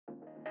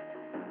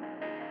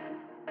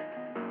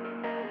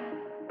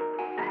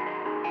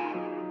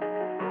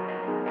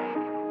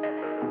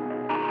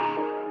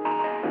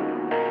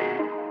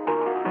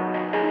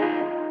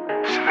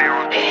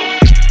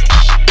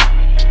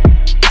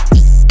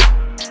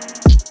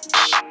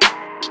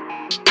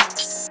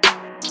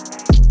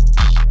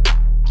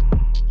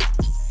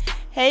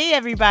Hey,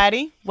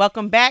 everybody.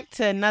 Welcome back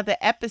to another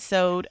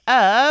episode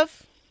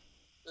of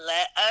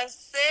Let Us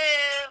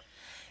Sip.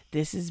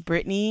 This is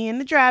Brittany in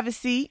the driver's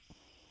seat.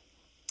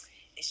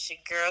 It's your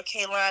girl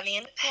Kaylani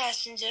in the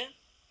passenger.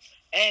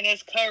 And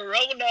it's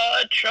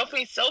Corona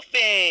Trophy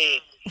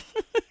Sophie.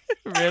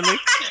 Really?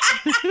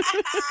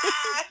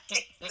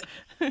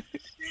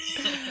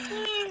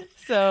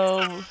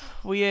 So,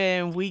 we are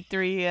in week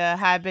 3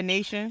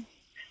 hibernation.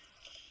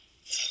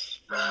 This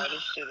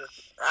shit is...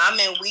 I'm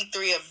in week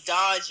 3 of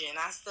dodging.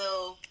 I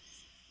still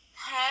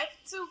have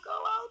to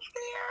go out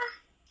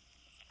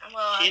there.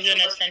 Well, She's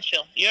an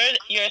essential.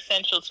 You're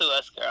essential to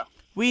us, girl.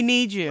 We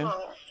need you.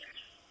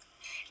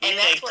 And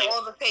that's what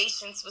all the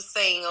patients was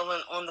saying over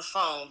on the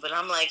phone. But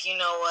I'm like, you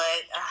know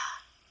what?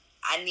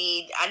 I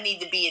need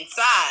to be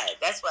inside.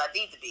 That's what I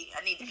need to be.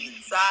 I need to be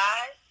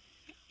inside.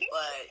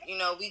 But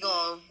we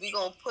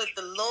gonna put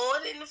the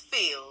Lord in the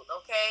field,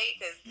 okay?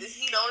 Because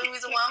He's the only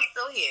reason why I'm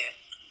still here.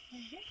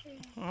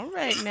 All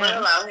right, it's now.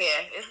 Real out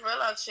here. It's real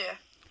out here.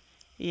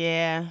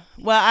 Yeah.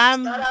 Well,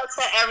 Shout out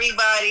to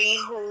everybody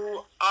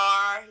who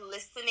are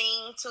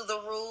listening to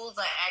the rules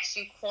and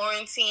actually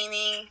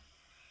quarantining.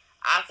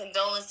 Our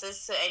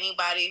condolences to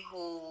anybody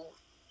who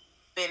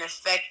been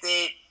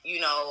affected,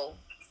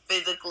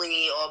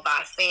 physically or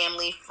by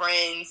family,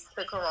 friends.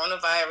 The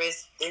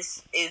coronavirus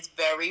is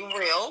very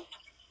real.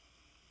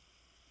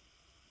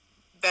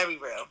 Very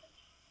real.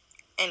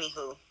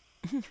 Anywho.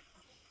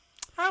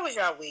 How was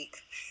your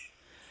week?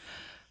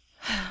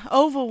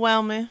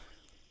 Overwhelming.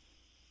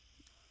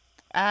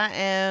 I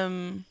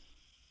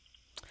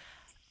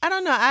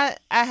don't know. I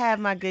have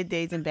my good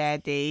days and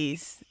bad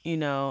days.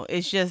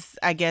 It's just,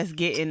 I guess,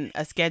 getting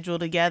a schedule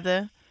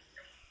together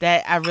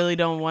that I really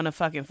don't want to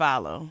fucking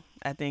follow.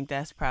 I think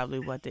that's probably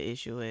what the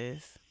issue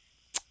is.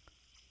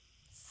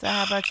 So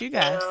how about you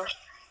guys?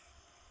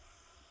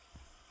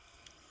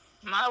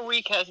 My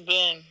week has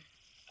been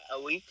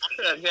a week,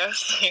 I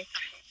guess.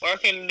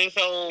 Working this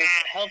whole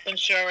health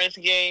insurance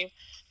game.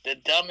 The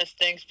dumbest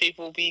things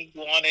people be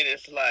wanting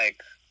is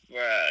like,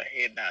 bruh,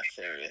 he's not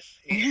serious.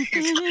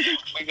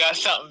 We got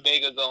something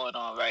bigger going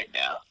on right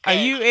now. Okay? Are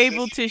you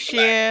able to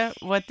share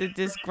what the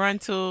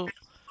disgruntled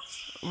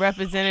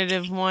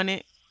representative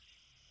wanted?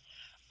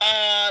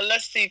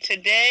 Let's see.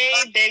 Today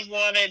they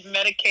wanted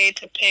Medicaid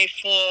to pay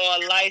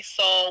for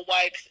Lysol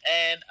wipes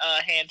and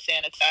hand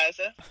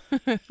sanitizer.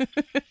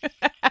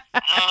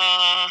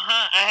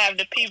 I have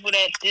the people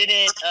that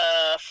didn't.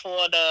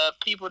 For the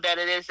people that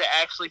it is that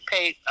actually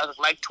paid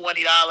like $20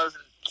 and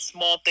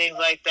small things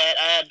like that.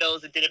 I had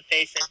those that didn't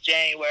pay since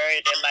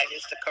January. They're like,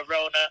 it's the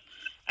corona.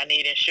 I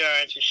need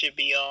insurance. It should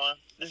be on.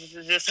 This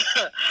is just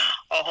a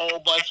whole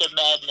bunch of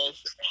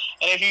madness.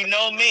 And if you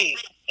know me,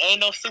 ain't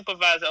no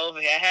supervisor over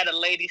here. I had a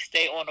lady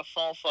stay on the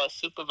phone for a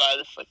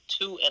supervisor for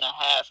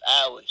 2.5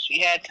 hours.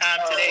 She had time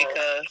today,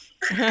 cuz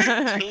 2.5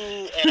 hours.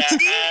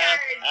 She had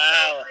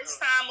so much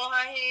time on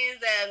her hands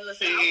that,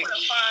 listen, I want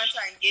to find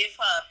her and give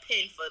her a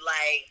pin for,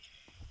 like,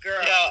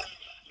 girl. Yo,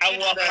 I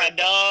walked my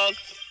dog.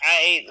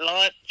 I ate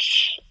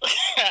lunch.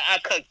 I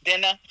cooked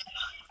dinner.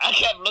 I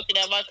kept looking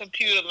at my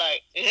computer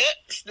like,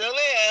 still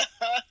there.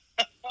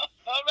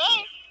 All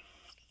right.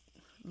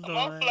 Come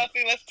on,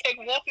 Fluffy. Let's take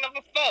walk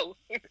number 4.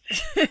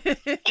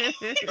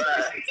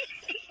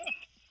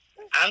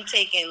 I'm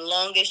taking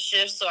longer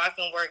shifts so I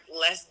can work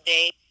less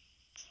days.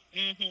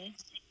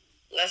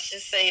 Let's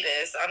just say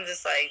this. I'm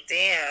just like,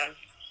 damn.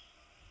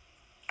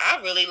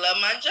 I really love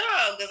my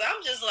job because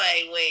I'm just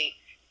like, wait.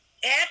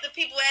 Half the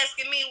people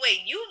asking me,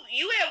 wait, you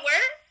at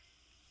work?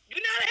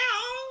 You not at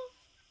home?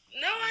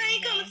 No, I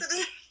ain't coming to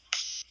the...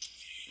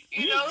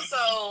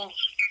 so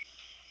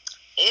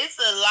it's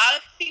a lot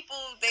of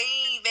people,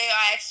 they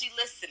are actually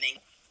listening.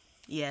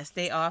 Yes,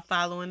 they are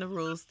following the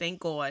rules, thank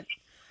God.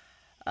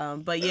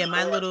 But yeah,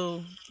 my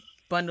little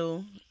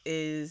bundle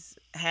is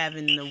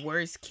having the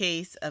worst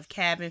case of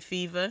cabin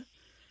fever.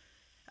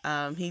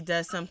 He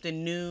does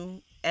something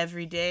new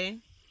every day.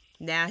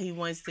 Now he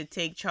wants to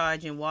take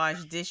charge and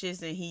wash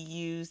dishes, and he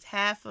used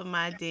half of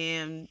my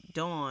damn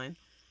Dawn.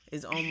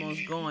 Is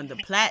almost going to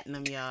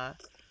platinum, y'all.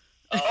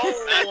 Oh,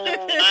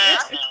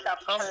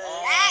 come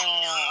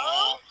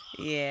on.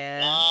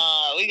 Yeah.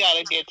 We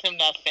gotta get him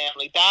that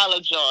family Dollar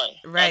Joint.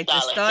 Right, the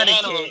starter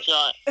kit.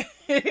 Joint.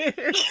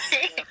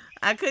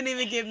 I couldn't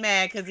even get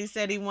mad because he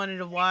said he wanted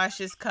to wash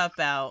his cup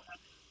out.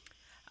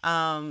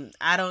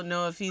 I don't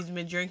know if he's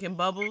been drinking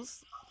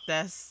bubbles.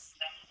 That's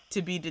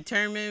to be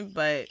determined,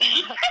 but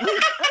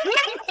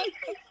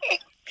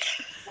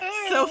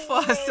so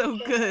far so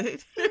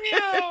good.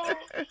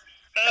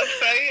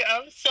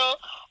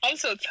 I'm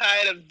so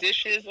tired of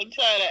dishes. I'm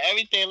tired of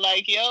everything.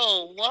 Like,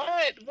 yo,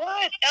 what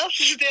else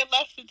is there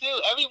left to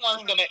do?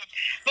 Everyone's gonna,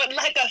 but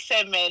like I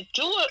said, man,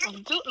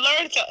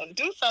 learn something,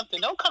 do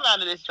something. Don't come out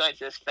of this joint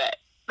just fat.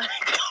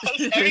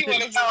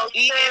 Everyone is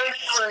eating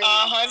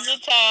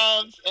 100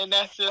 times, and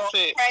that's just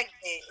it. Pregnant.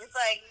 It's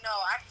like, no,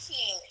 I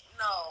can't.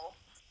 No.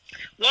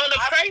 Well, the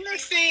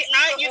pregnancy,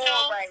 right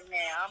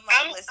now.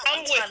 I'm with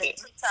it.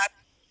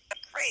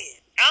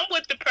 I'm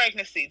with the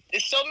pregnancy.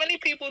 There's so many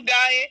people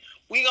dying.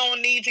 we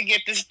gonna need to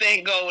get this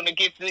thing going to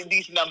get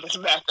these numbers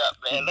back up,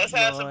 man. Let's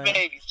have some Lord.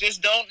 babies.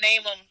 Just don't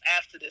name them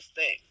after this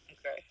thing,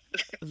 okay?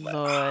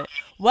 Lord.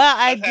 Well,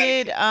 I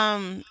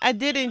Let's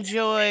did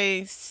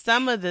enjoy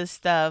some of the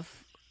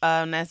stuff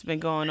that's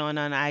been going on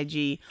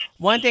IG.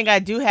 One thing I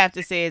do have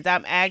to say is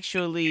I'm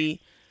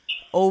actually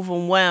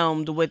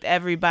overwhelmed with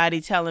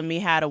everybody telling me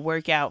how to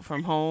work out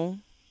from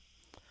home.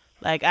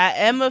 Like, I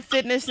am a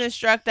fitness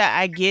instructor.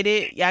 I get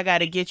it. Y'all got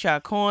to get y'all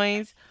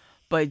coins.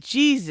 But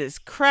Jesus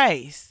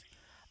Christ.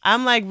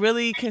 I'm like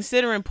really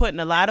considering putting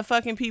a lot of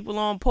fucking people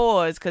on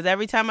pause because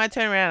every time I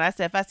turn around, I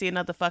said, if I see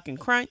another fucking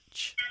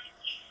crunch,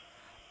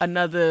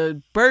 another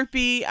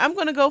burpee, I'm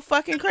going to go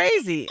fucking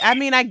crazy. I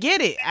mean, I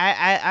get it.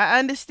 I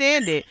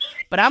understand it.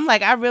 But I'm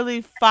like, I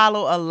really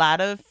follow a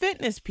lot of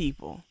fitness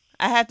people.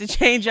 I have to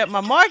change up my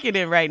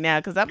marketing right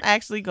now because I'm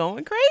actually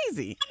going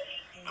crazy.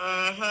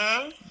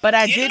 But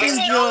I did enjoy.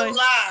 No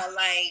lie,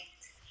 like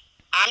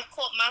I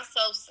caught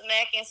myself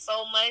snacking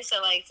so much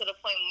that like to the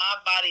point my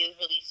body is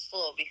really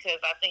sore because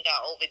I think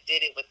I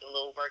overdid it with the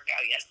little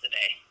workout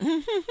yesterday.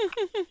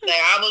 Like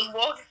I was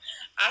walking,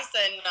 I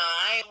said, "Nah,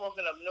 I ain't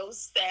walking up no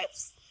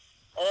steps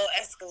or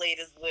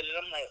escalators with it."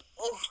 I'm like,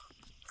 "Oh."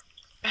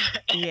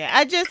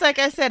 Yeah, like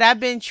I said, I've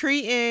been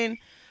treating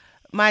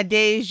my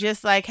days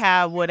just like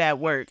how I would at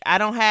work. I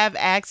don't have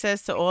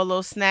access to all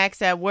those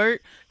snacks at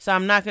work, so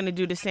I'm not going to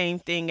do the same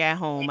thing at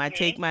home. I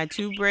take my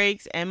 2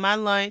 breaks and my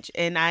lunch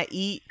and I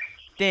eat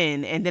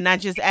then. And then I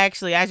just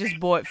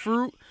bought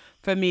fruit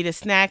for me to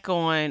snack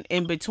on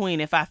in between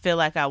if I feel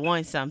like I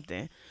want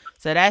something.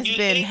 So that's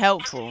been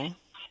helpful.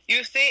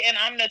 You see, and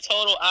I'm the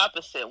total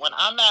opposite. When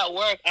I'm at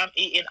work, I'm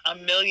eating a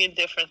million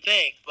different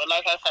things. But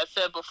like I had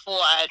said before,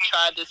 I had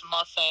tried this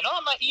month saying,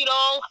 I'm going to eat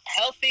all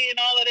healthy and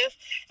all of this.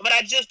 But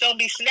I just don't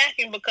be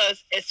snacking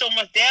because it's so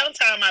much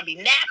downtime, I be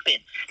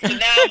napping. So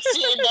now I'm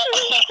seeing that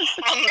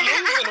I'm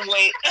losing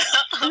weight.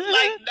 I'm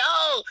like,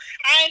 no,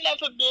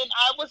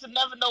 I was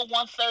never no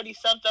 130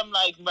 something. I'm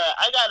like, but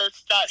I got to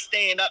start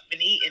staying up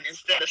and eating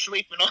instead of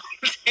sleeping all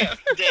the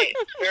damn day.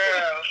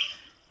 Girl.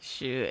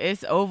 Shoot,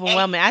 it's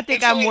overwhelming. I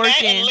think I'm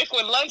working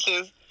liquid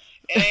lunches.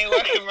 It ain't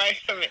working right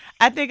for me.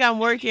 I think I'm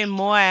working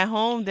more at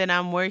home than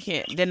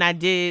I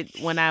did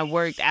when I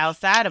worked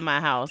outside of my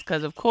house.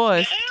 Because of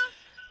course,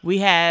 we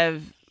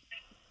have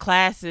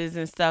classes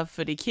and stuff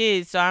for the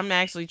kids, so I'm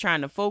actually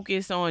trying to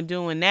focus on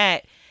doing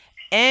that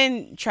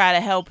and try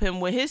to help him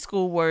with his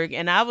schoolwork.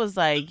 And I was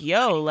like,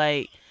 yo,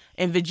 like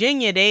in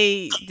Virginia,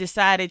 they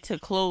decided to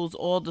close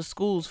all the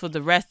schools for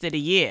the rest of the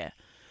year.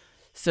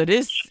 So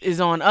this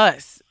is on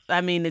us. I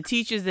mean, the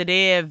teachers are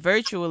there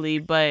virtually,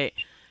 but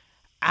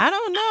I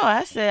don't know.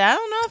 I said, I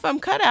don't know if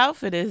I'm cut out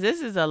for this.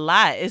 This is a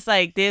lot. It's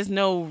like there's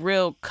no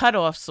real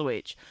cutoff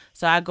switch.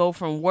 So I go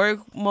from work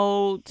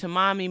mode to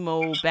mommy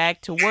mode,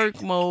 back to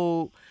work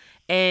mode.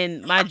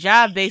 And my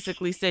job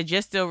basically said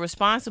you're still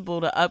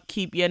responsible to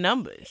upkeep your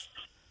numbers.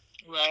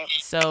 Right.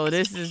 So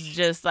this is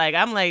just like,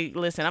 I'm like,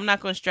 listen, I'm not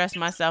going to stress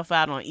myself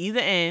out on either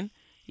end.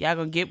 Y'all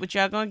going to get what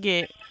y'all going to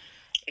get.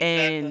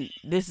 And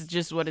this is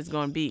just what it's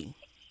going to be.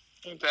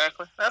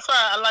 Exactly. That's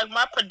why I like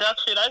my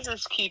production. I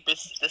just keep it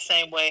the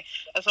same way.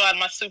 That's why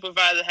my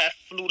supervisor had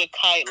flew the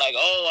kite like,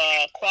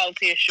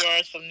 quality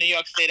assurance from New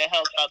York State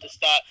Health about to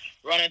start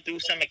running through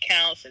some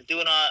accounts and do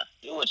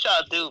what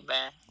y'all do,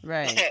 man.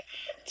 Right.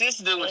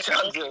 Just do what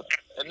y'all do.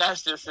 And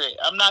that's just it.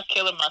 I'm not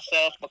killing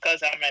myself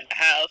because I'm in the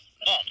house.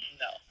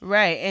 No.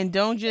 Right. And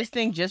don't just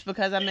think just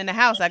because I'm in the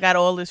house, I got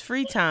all this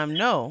free time.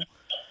 No.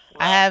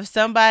 Right. I have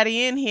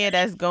somebody in here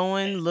that's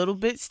going a little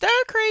bit stir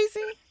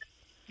crazy.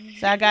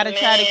 So I gotta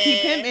try to keep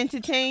him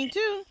entertained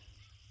too.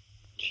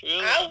 True.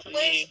 I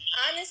wish,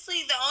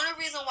 honestly, the only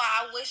reason why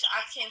I wish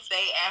I can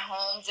stay at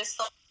home just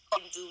so I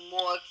can do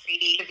more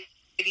creative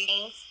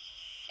things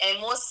and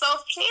more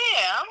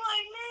self-care. I'm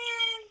like,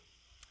 man,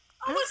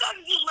 I wish I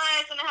could keep my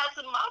ass in the house.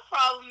 And my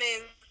problem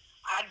is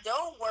I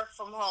don't work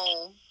from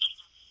home.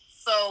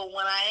 So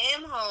when I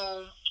am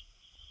home,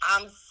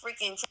 I'm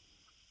freaking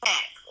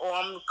back or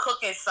I'm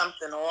cooking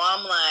something or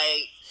I'm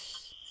like,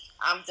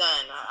 I'm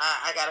done.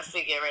 I gotta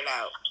figure it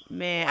out.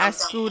 Man, I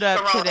screwed up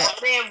to that. I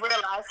didn't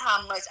realize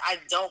how much I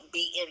don't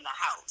be in the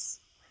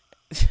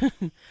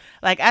house.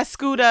 Like I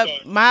screwed up.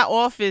 My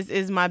office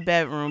is my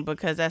bedroom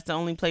because that's the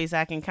only place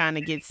I can kind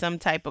of get some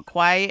type of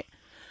quiet.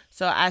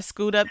 So I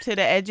scoot up to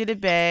the edge of the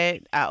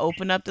bed. I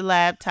open up the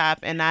laptop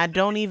and I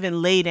don't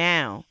even lay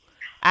down.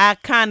 I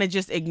kind of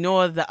just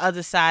ignore the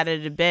other side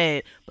of the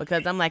bed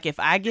because I'm like, if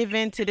I give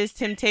in to this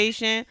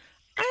temptation,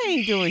 I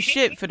ain't doing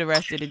shit for the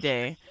rest of the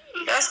day.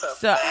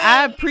 So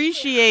I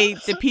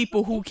appreciate the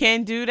people who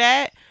can do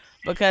that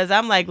because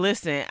I'm like,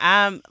 listen,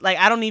 I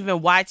don't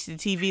even watch the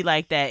TV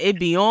like that. It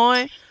be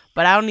on,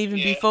 but I don't even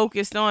be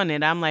focused on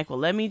it. I'm like, well,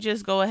 let me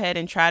just go ahead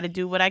and try to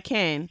do what I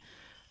can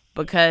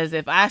because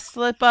if I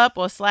slip up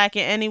or slack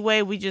in any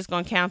way, we just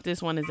going to count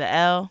this one as a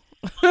L.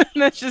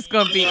 That's just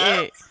going to be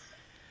it.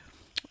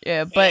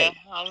 Yeah, Yeah, but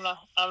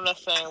I'm the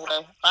same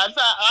way. I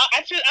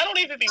don't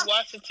even be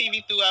watching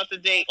TV throughout the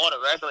day on a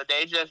regular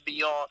day. Just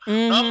be on.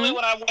 Normally mm-hmm.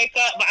 when I wake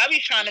up, but I be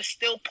trying to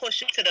still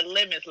push it to the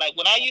limits. Like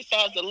when I used to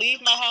have to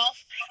leave my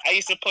house, I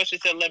used to push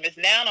it to the limits.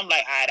 Now I'm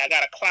like, all right, I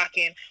gotta clock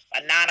in by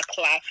 9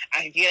 o'clock.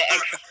 I can get an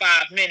extra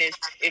 5 minutes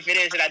if it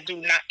is that I do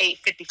not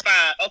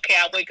 8:55. Okay,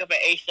 I wake up at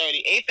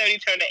 8:30.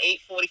 8:30 turn to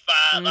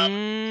 8:45.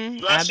 I'm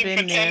I've rushing for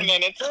been 10 there.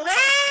 minutes.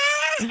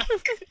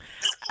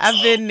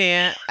 I've been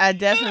there. I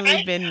definitely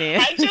I been there.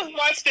 I just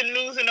watch the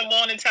news in the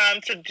morning time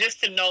to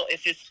know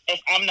if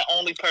I'm the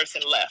only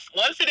person left.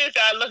 Once it is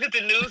that I look at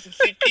the news and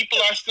see people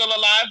are still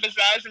alive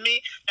besides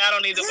me, I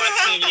don't need to watch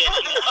TV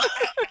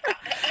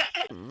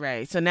anymore.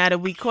 Right. So now that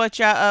we caught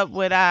y'all up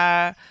with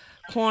our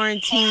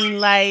quarantine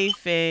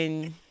life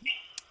and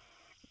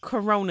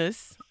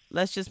coronas,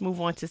 let's just move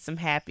on to some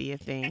happier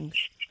things.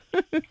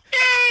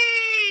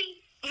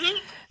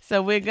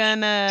 So we're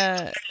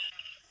gonna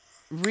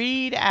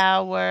read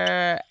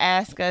our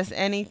Ask Us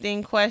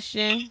Anything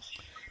question.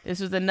 This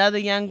was another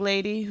young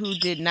lady who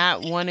did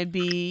not want to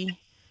be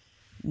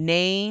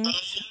named.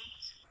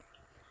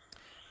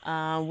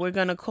 We're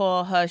gonna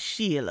call her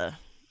Sheila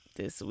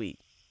this week.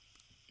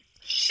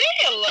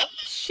 Sheila.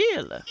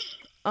 Sheila.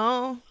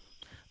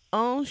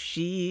 Oh,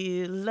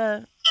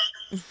 Sheila.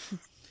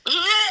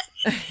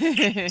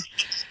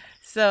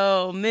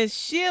 So Miss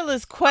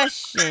Sheila's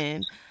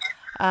question.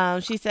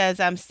 She says,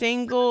 I'm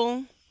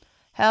single,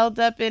 held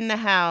up in the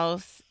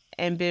house,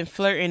 and been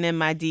flirting in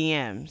my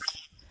DMs.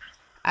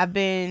 I've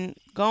been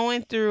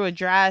going through a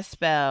dry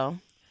spell.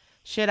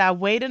 Should I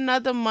wait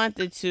another month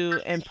or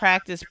two and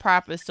practice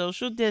proper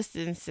social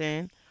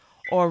distancing,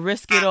 or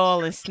risk it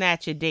all and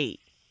snatch a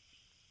date?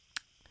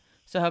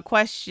 So her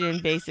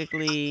question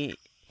basically,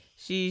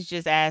 she's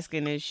just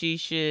asking if she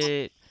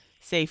should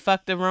say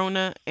fuck the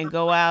Rona and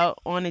go out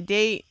on a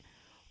date,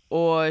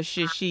 or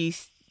should she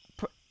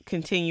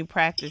continue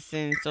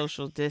practicing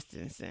social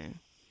distancing?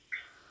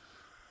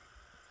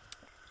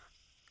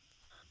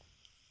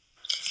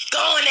 Go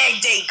on that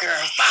date,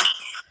 girl. Fuck.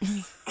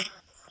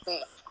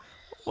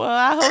 Well,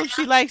 I hope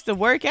she likes to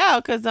work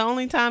out, because the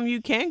only time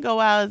you can go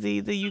out is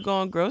either you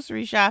going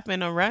grocery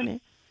shopping or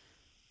running.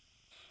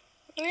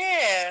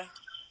 Yeah.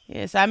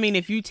 Yes, I mean,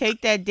 if you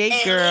take that date,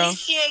 And girl. at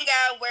least she ain't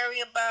got to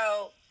worry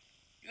about,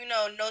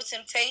 no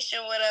temptation,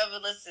 whatever.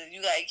 Listen,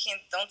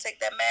 don't take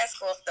that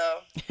mask off,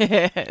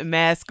 though.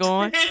 Mask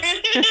on.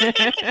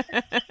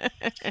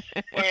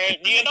 Where,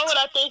 you know what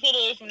I think it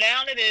is?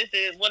 Now it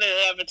is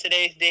whatever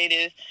today's date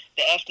is,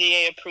 the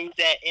FDA approved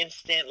that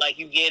instant, like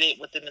you get it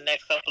within the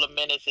next couple of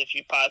minutes if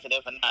you're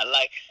positive or not.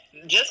 Like,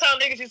 just how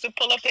niggas used to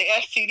pull up their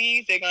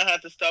STDs, they're going to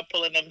have to start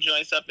pulling them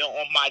joints up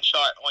on my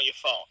chart on your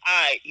phone. All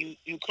right,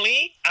 you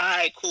clean? All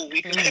right, cool.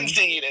 We can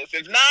continue this.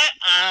 If not,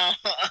 I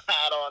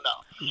don't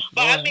know.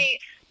 But I mean,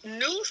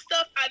 new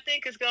stuff I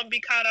think is gonna be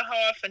kind of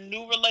hard for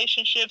new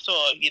relationships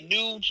or your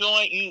new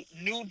joint,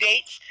 new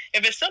dates.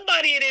 If it's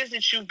somebody it is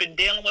that you've been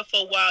dealing with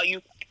for a while,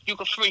 you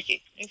can freak it.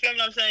 You feel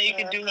what I'm saying? You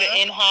can do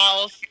the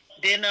in-house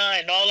dinner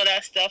and all of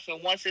that stuff.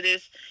 And once it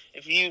is,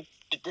 if you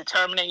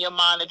determine in your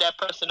mind that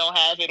person don't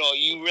have it, or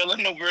you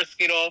willing to risk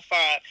it all,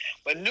 fine.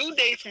 But new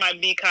dates might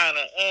be kind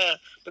of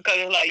because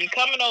it's like you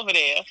coming over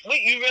there.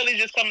 Wait, you really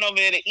just coming over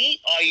there to eat,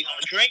 or you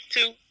gonna drink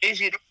too? Is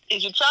you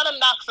trying to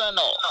knock something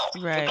off?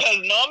 Right. Because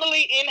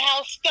normally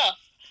in-house stuff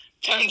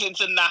turns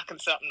into knocking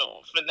something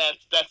off, and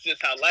that's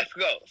just how life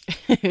goes.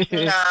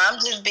 Nah, I'm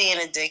just being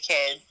a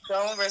dickhead.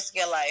 Don't risk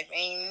your life.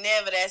 Ain't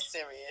never that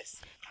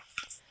serious.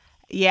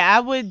 Yeah, I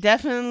would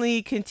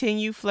definitely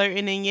continue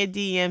flirting in your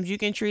DMs. You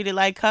can treat it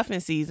like cuffing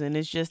season.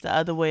 It's just the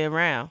other way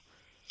around.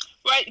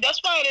 Right. That's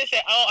why it is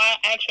that,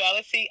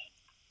 actuality,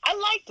 I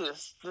like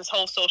this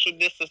whole social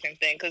distancing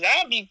thing, because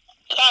I'd be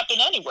clapping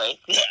anyway.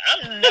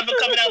 I'm never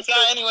coming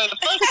outside anyway in the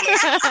first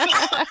place.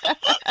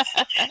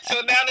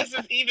 So now this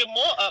is even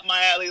more up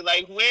my alley.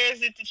 Like, where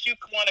is it that you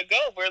want to go?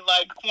 We're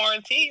like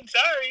quarantined.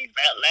 Sorry.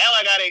 Now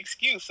I got an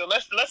excuse. So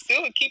let's do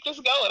it. Keep this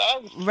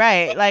going.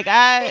 Right. Like,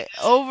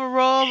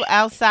 overall,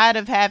 outside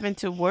of having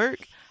to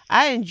work,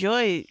 I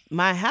enjoy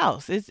my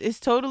house. It's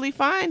totally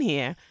fine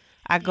here.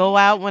 I go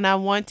out when I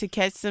want to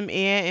catch some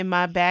air in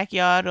my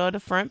backyard or the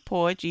front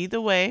porch,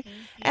 either way.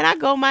 And I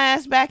go my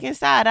ass back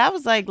inside. I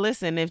was like,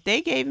 listen, if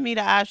they gave me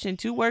the option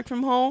to work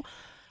from home,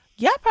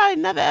 y'all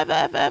probably never,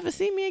 ever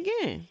see me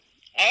again.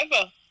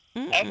 Ever.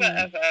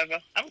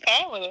 I'm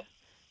fine with it.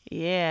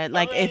 Yeah,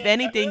 like if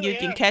anything, you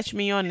can catch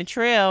me on the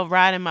trail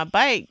riding my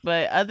bike.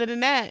 But other than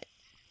that,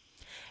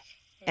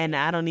 and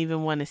I don't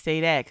even want to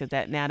say that because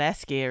that's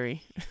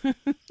scary.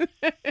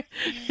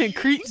 It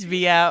creeps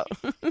me out.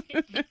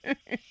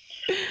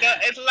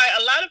 It's like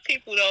a lot of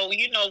people, though,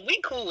 we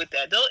cool with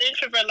that. Those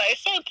introvert, like,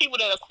 some people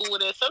that are cool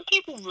with it. Some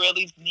people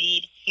really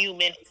need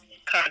human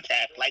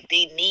contact. Like,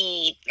 they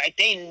need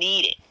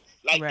it.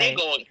 Like, right.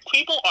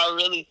 People are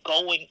really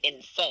going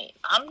insane.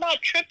 I'm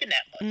not tripping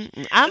that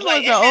much. I'm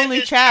like the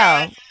only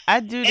child. I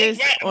do this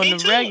on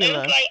the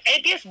regular. It's like,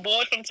 it gets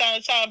bored from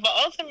time to time, but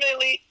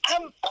ultimately,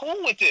 I'm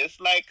cool with this.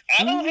 Like,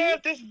 I don't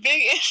have this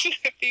big issue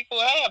that people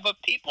have, but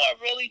people are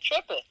really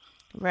tripping.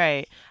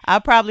 Right.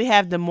 I'll probably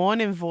have the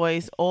morning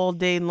voice all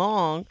day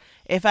long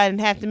if I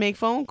didn't have to make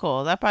phone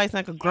calls. I probably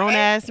sound like a grown I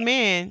ass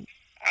man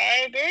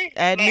I agree.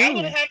 at Like I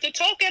wouldn't noon. have to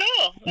talk at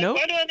all. Like Nope.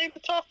 why do I need to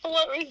talk for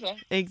what reason?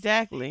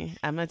 Exactly.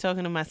 I'm not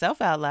talking to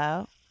myself out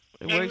loud.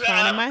 It works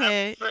fine in my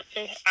head.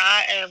 Exactly.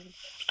 I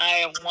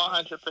am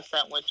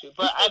 100% with you.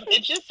 But I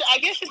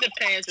guess it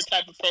depends the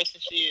type of person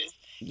she is.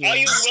 Are Yeah.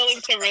 you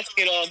willing to risk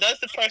it all? Does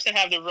the person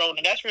have the road?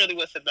 And that's really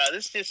what's about.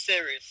 It's just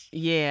serious.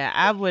 Yeah,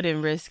 I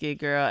wouldn't risk it,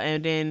 girl.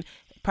 And then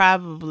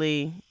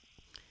probably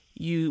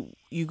you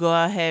go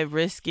ahead,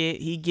 risk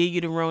it. He give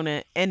you the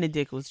Rona and the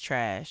dick was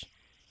trash.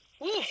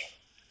 Whew,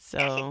 that's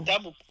a So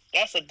double.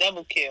 That's a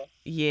double kill.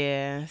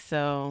 yeah,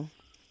 so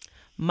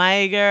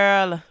my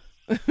girl,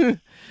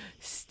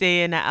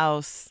 stay in the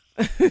house,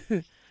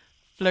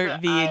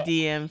 flirt via I,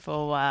 DM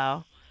for a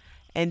while,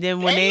 and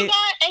then when they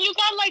and you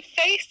got like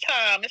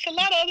FaceTime. It's a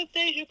lot of other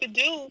things you could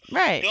do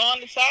right,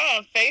 during the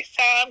time.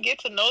 FaceTime, get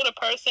to know the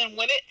person.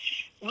 When it,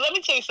 let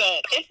me tell you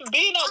something. If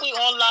being that we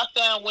on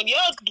lockdown, when y'all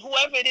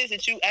whoever it is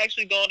that you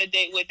actually go on a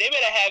date with, they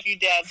better have you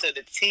down to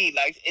the T.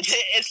 Like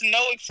it's no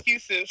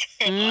excuses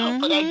for that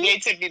mm-hmm,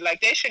 date to be like.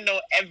 They should know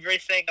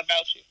everything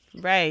about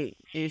you. right.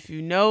 If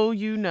you know,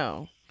 you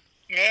know.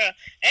 Yeah,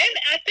 and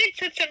I think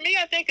to me,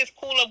 I think it's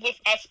cooler with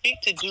I speak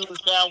to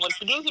dudes now. When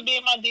dudes would be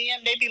in my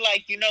DM, they be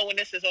like, you know, when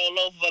this is all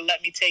over,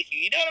 let me take you.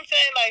 You know what I'm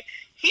saying? Like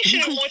he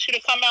shouldn't want you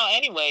to come out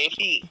anyway if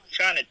he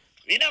trying to.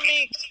 You know what I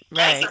mean?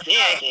 That's Right. a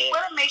dead. You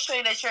want to make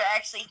sure that you're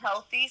actually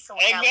healthy, so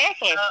when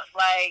Exactly. you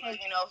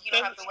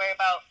don't have to worry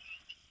about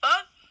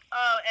fuck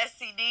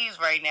STDs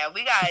right now.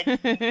 We got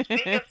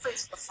bigger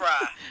fish to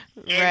fry.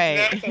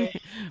 Right.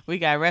 Exactly. We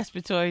got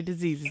respiratory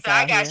diseases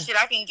I out got here. shit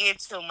I can give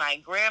to my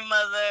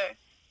grandmother,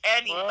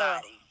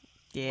 anybody.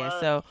 Yeah, Word.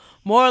 so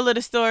moral of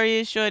the story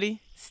is, shorty,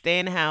 stay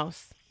in the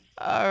house.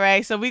 All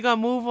right, so we're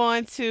gonna move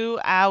on to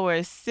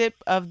our sip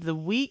of the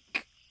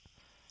week.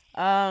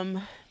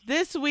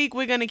 This week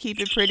we're gonna keep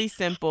it pretty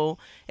simple.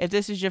 If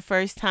this is your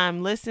first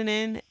time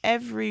listening,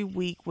 every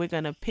week we're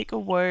gonna pick a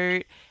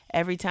word.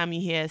 Every time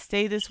you hear us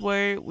say this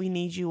word, we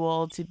need you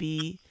all to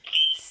be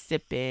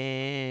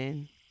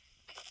sipping.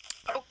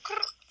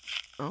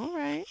 All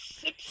right.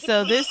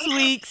 So this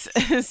week's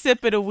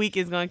sip of the week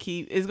is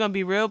gonna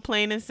be real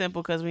plain and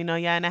simple because we know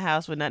y'all in the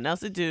house with nothing else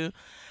to do.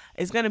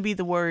 It's gonna be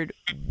the word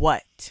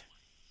what.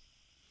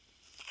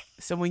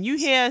 So when you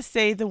hear us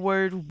say the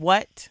word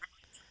what,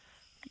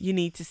 you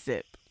need to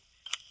sip.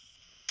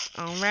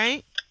 All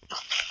right.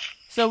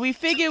 So we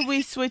figured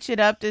we switch it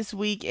up this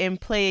week and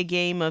play a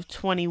game of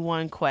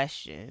 21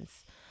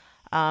 questions.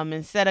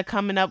 Instead of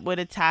coming up with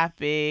a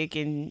topic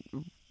and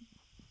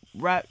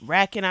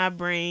racking our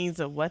brains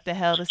of what the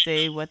hell to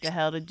say, what the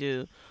hell to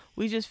do,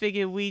 we just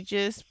figured we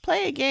just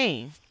play a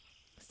game,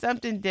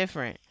 something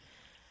different.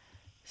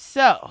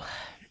 So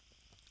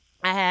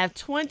I have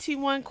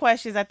 21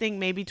 questions. I think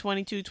maybe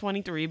 22,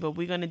 23, but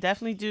we're going to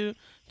definitely do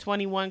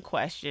 21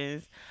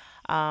 questions.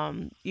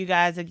 You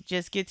guys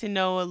just get to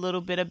know a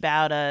little bit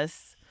about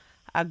us,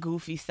 our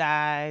goofy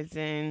sides,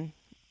 and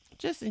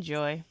just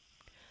enjoy.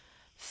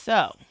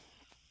 So,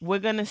 we're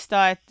going to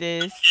start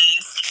this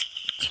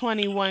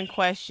 21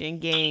 question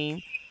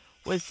game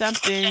with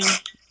something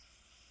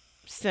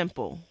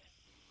simple.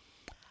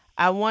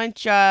 I'm going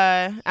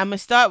to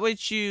start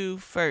with you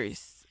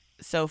first,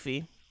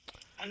 Sophie.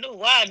 I knew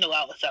I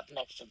was up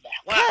next to that.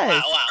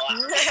 Yes. Wow.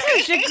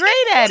 Yes, you're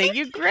great at it.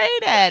 You're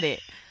great at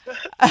it.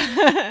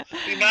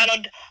 You know,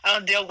 I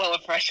don't deal well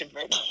with pressure,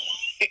 but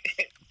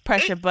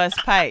Pressure bust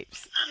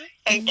pipes.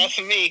 that's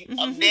for me.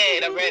 I'm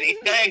dead already.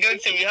 Go ahead, go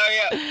to me. Hurry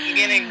up. You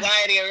get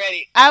anxiety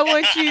already.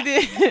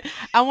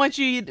 I want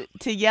you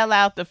to yell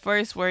out the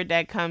first word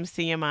that comes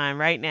to your mind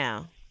right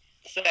now.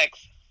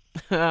 Sex.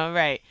 All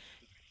right.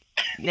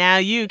 Now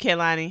you,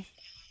 Kehlani.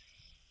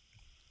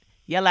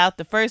 Yell out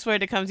the first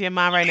word that comes to your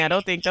mind right now.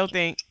 Don't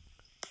think.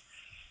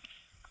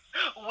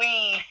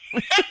 Weed.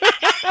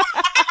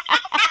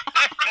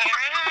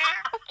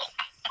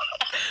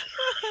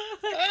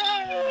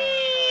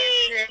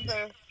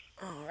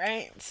 All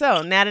right.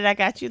 So now that I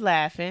got you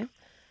laughing,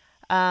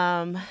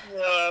 I'm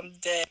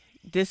dead.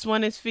 this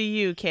one is for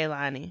you,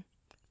 Kehlani.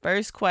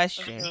 First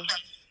question.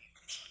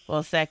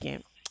 Well,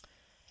 second.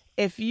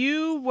 If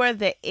you were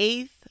the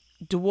 8th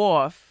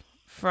dwarf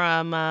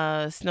from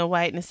Snow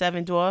White and the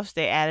Seven Dwarfs,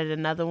 they added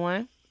another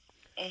one.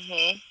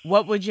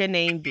 What would your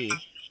name be?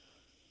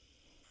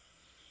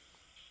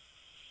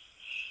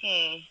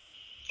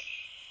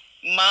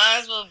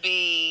 Mine will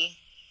be.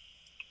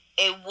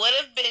 It would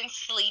have been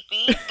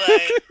Sleepy,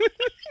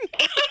 but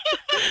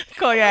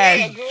Call your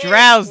ass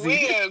drowsy.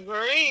 We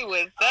agree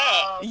with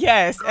that.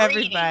 Yes, Greedy.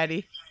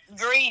 everybody.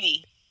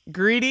 Greedy.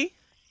 Greedy?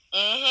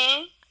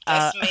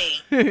 That's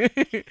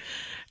me.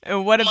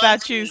 And what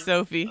about you,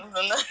 Sophie?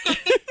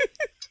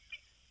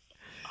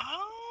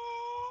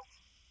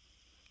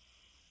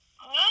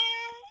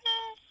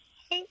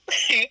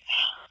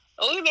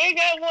 Oh, they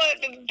got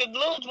one. The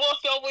little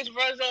dwarf always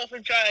runs off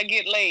and try to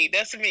get laid.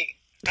 That's me.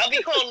 I'll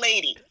be called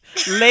Lady.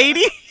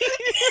 Lady?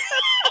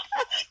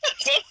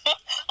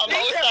 I'm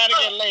always trying to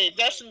get lady.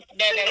 That'd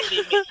be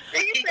me.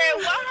 You said,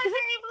 why her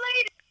name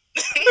lady?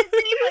 You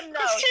didn't even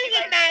know.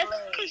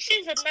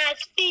 She's a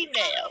nice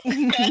female.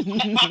 You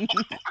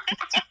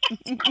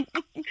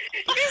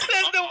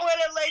said the one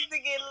that likes to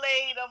get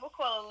laid. I'm gonna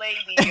call her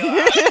lady, yo.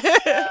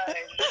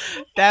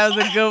 That was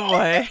a good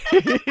one.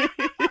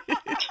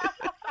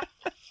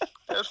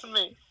 That's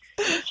me.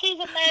 She's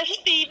a nice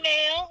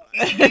female.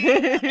 He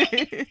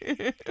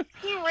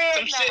real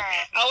nice.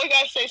 I always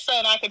gotta say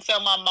something I can tell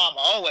my mama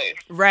always.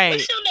 Right.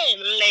 What's your name,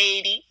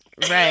 lady?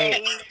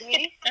 Right.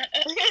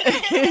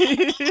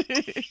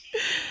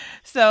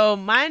 So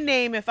my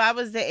name, if I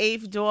was the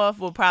 8th dwarf,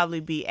 would probably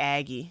be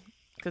Aggie,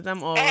 because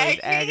I'm always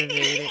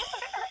aggravated.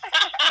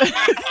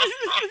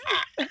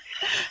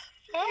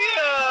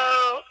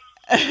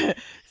 So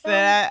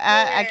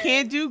I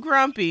can't do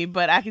grumpy,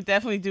 but I can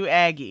definitely do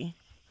Aggie.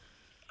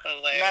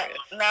 Hilarious.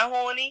 Not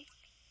horny?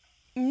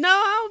 No,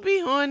 I would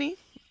be horny.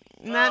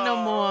 Not no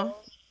more.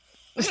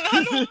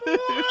 Not no more.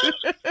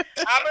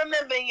 I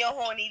remember in your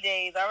horny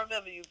days. I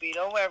remember you, B.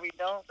 Don't worry.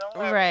 Don't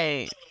worry.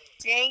 Right.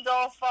 She ain't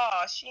going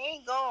far.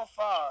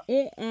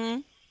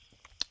 Mm-mm.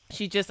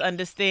 She just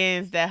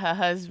understands that her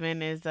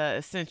husband is an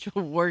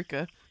essential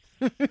worker.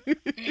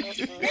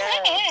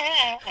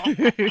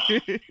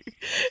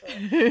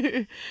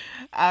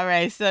 All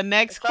right, so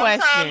next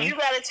question. Sometimes you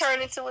gotta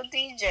turn into a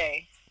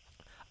DJ.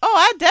 Oh,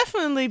 I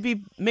definitely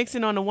be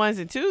mixing on the ones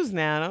and twos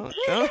now.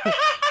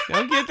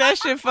 Don't get that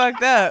shit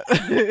fucked up.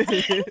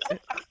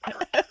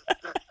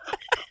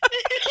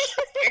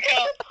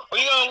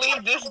 We're gonna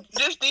leave this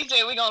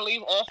DJ. We're gonna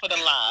leave off of the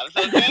lives,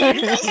 okay?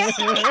 This is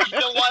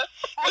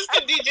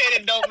the DJ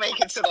that don't make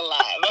it to the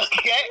live,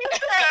 okay?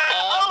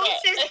 Oh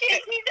shit,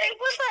 DJ,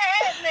 what's her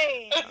ad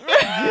name?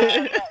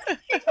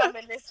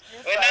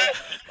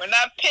 We're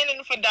not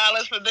pinning for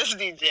dollars for this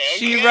DJ. Okay?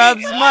 She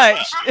rubs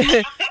much.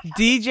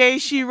 DJ,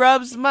 she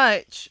rubs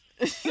much.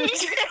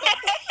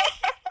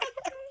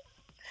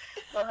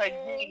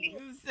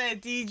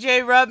 Said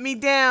DJ rub me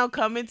down.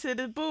 Come into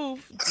the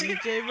booth.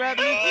 DJ rub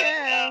me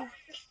down.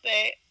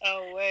 Stay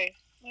away.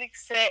 Nick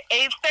said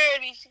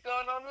 8:30. She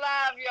going on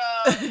live,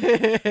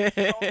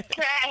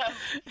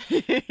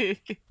 y'all.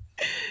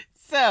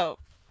 So,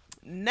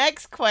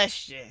 next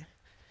question.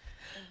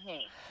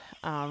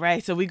 All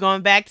right, so we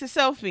going back to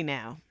Sophie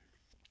now.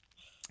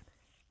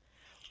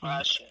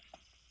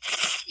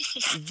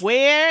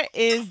 Where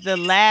is the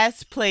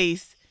last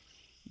place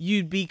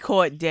you'd be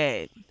caught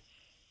dead?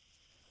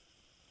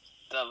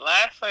 The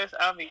last place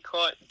I'll be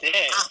caught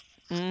dead.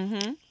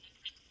 Mm-hmm.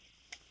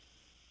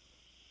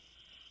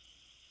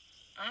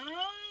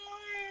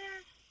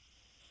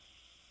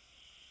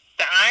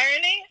 The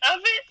irony of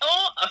it,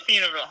 or a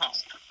funeral home.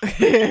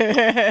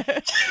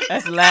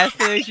 That's the last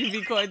place you'd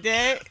be caught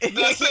dead?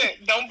 That's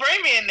it. Don't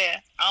bring me in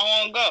there. I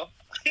won't go.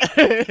 No.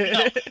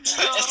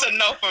 It's a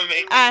no for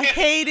me. I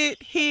hate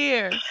it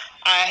here.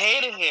 I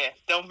hate it here.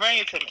 Don't bring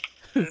it to me.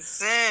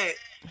 That's it.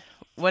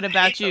 What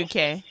about you,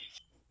 Kay?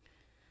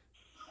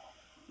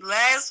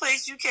 Last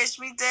place you catch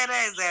me dead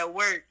at is at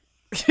work.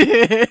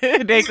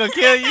 They gonna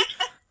kill you?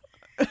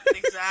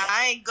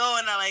 I ain't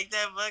going out like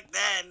that. Fuck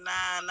that.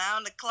 Nah, not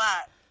on the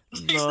clock.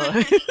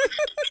 Lord.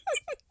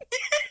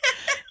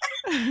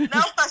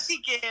 No, but she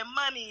getting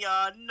money,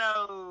 y'all.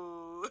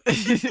 No.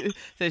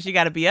 So she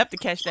got to be up to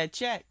catch that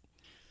check.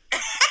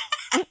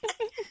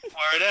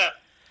 Word up.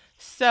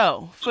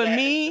 So, for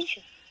me,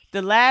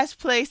 the last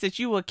place that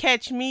you will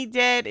catch me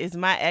dead is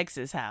my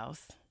ex's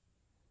house.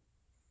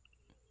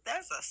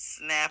 That's a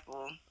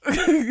Snapple. But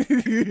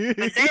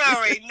they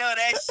already know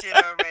that shit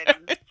already.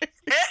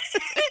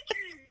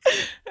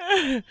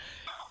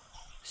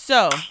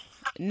 So,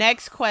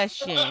 next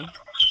question.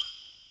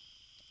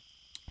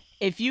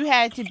 If you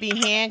had to be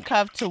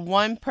handcuffed to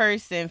one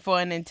person for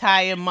an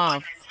entire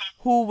month,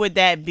 who would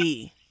that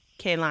be,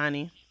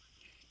 Kaylani?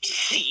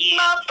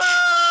 My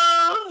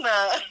phone.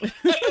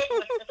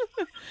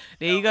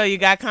 There you go. You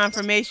got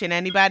confirmation.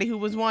 Anybody who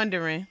was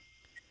wondering.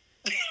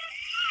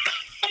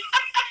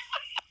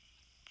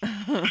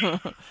 Dang.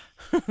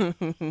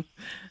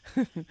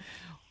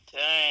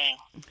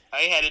 How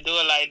you had to do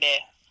it like that?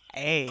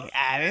 Hey,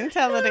 I didn't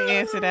tell her to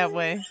answer that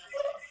way.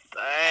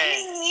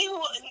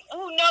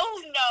 Who know?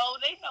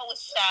 They know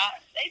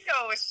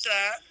it's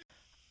shot.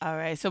 All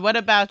right. So what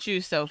about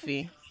you,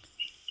 Sophie?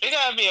 It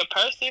gotta be a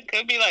person.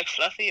 Could be like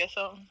Fluffy or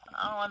something.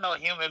 I don't want no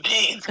human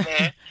beings,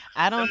 man.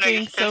 I don't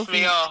think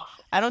Sophie.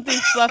 I don't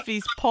think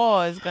Fluffy's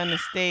paw is gonna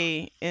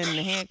stay in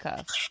the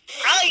handcuffs.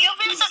 Oh, you'll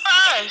be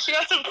surprised. She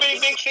got some pretty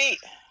big feet.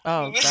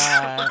 Oh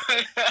God.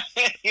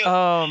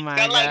 Oh my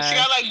God. She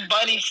got like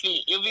bunny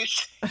feet. You'll be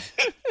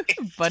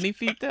bunny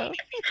feet though.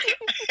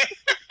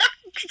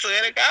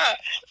 Swear to God,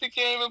 she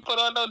can't even put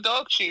on no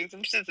dog shoes.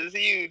 Them shits is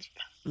huge.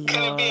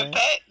 Can it be a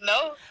pet?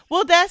 No.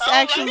 Well, that's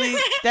actually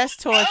that's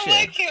torture. I don't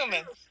like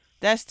humans.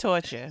 That's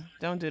torture.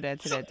 Don't do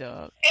that to that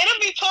dog. It'll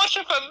be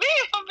torture for me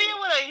if I'm being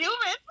with a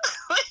human.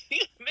 What do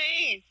you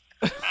mean?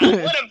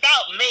 What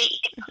about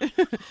me?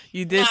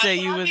 You did say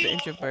you was an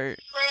introvert.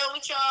 Real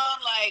with y'all,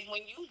 like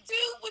when you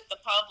deal with the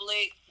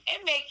public,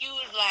 It make you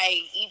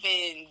like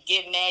even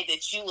get mad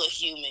that you a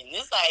human.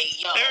 It's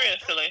like, yo,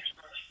 seriously.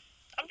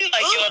 I'll be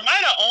like, yo, am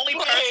I the only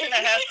person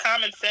that has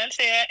common sense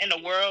here in the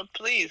world?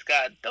 Please,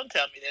 God, don't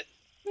tell me this.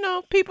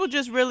 No, people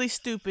just really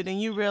stupid,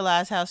 and you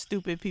realize how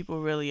stupid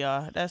people really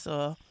are. That's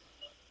all.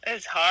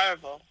 It's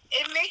horrible.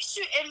 It makes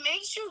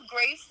you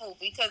grateful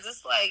because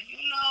it's like,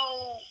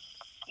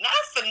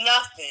 not for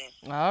nothing.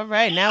 All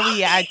right, now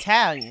we are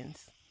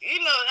Italians.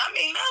 Not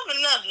for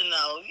nothing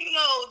though.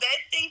 That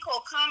thing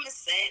called common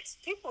sense,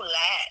 people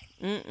lack.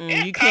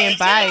 You can't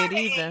buy it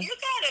either. You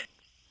gotta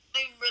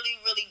be really,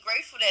 really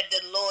grateful that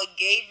the Lord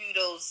gave you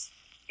those,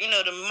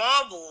 the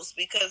marbles,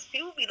 because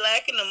people be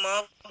lacking the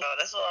marbles.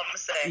 That's all I'm gonna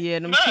say. Yeah,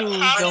 them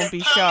tools don't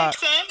be sharp.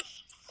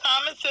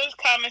 Common sense,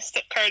 common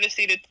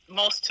courtesy, the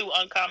most two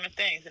uncommon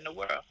things in the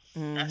world.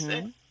 That's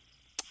it.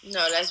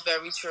 No, that's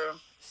very true.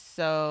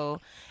 So,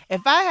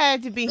 if I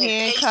had to be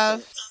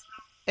handcuffed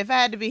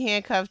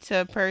to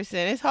a person,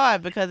 it's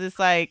hard because it's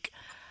like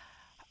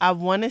I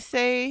want to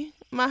say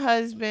my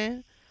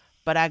husband,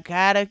 but I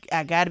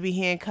gotta be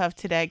handcuffed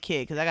to that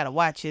kid because I gotta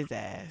watch his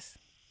ass.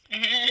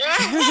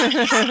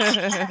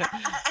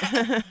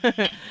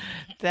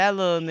 That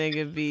little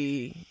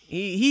nigga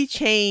he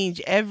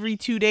change every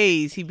 2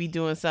 days. He be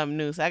doing something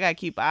new, so I gotta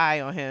keep an eye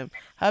on him.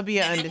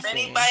 Hubby understand.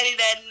 Anybody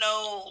that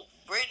know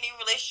Brittany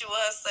relationship with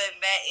her son,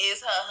 that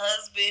is her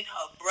husband,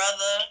 her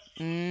brother,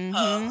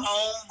 her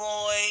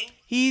homeboy.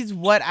 He's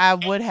what I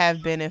would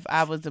have been if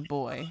I was a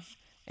boy,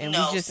 and we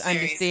just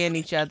seriously understand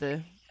each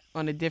other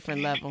on a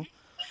different level.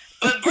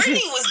 But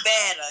Brittany was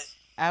bad.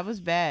 I was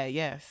bad,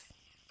 yes.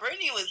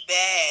 Brittany was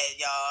bad,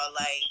 y'all.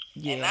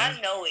 And I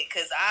know it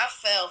because I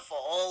fell for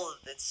all of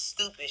the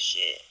stupid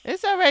shit.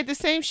 It's all right. The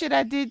same shit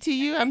I did to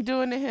you, I'm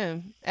doing to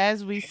him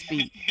as we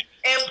speak.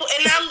 And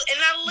I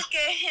look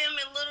at him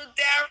and little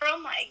Daryl.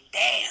 I'm like,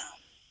 damn,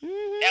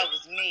 that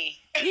was me.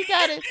 He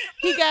got it.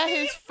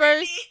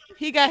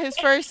 He got his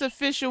first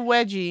official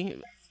wedgie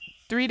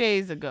 3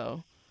 days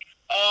ago.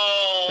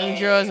 Oh, and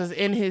Drawers was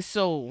in his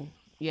soul.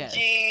 Yes.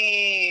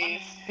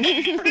 Jeez.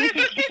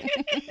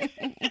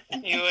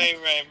 You ain't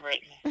right,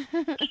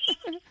 Brittany.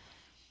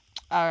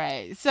 All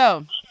right.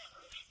 So,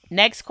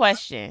 next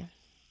question.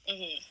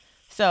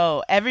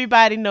 So,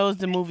 everybody knows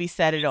the movie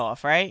Set It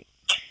Off, right?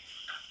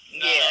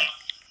 No. Yeah.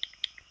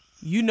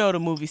 You know the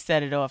movie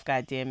Set It Off,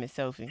 goddammit,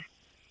 Sophie.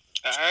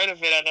 I heard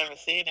of it. I never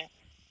seen it.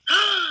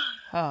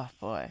 Oh,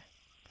 boy.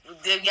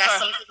 We got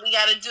something we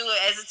got to do it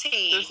as a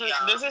team.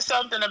 This is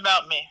something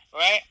about me,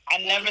 right? I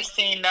never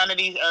seen none of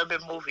these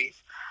urban movies.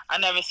 I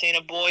never seen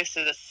a Boys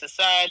to the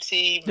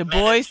Society. The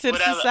Boys to the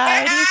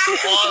Society?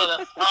 All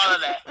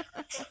of that.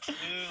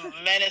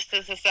 Menace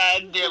to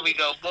Society. There we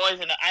go. Boys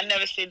in the... I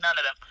never seen none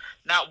of them.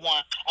 Not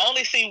one. I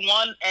only see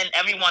one, and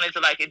everyone is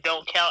like, it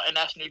don't count, and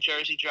that's New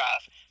Jersey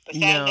Drive.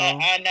 Besides that,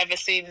 I never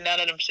seen none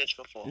of them shits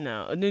before.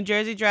 No, New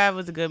Jersey Drive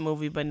was a good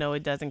movie, but no,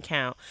 it doesn't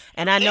count.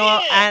 And I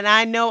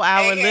know,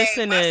 our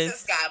listeners. My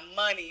sis got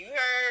money. You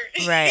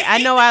heard? Right. I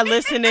know our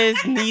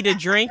listeners need a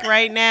drink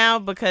right now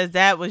because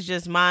that was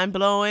just mind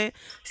blowing.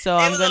 So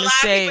I'm gonna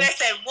say. People that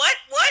said, what?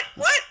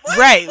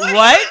 Right. What?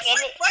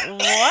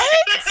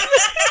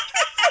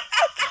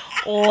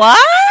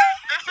 What?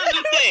 This is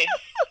the thing.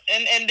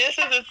 And this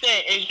is the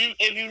thing.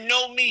 If you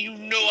know me, you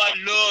know I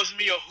loves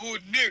me a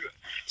hood nigga.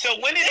 So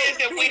when it is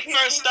that we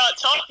first start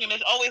talking,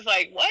 it's always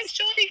like, what,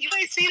 shorty? You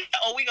ain't seen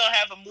that? Oh, we gonna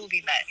have a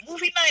movie night.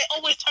 Movie night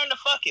always turn to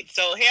fucking.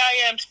 So here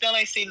I am, still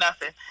ain't seen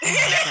nothing.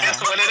 That's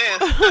what it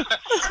is.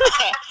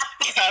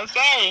 I'm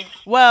sorry.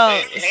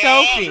 Well,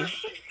 Sophie,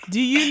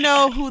 do you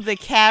know who the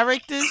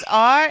characters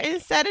are in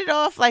Set It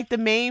Off? Like the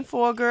main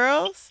 4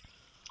 girls?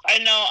 I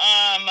know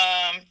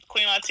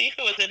Queen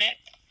Latifah was in it.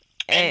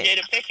 And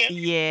Jada Pinkett.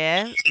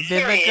 Yeah.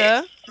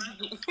 Vivica.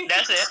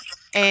 That's it.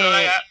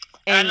 And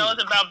I know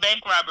it's about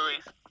bank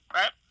robberies,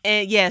 right?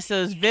 And yeah,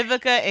 so it's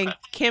Vivica and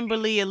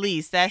Kimberly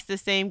Elise. That's the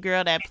same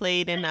girl that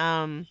played in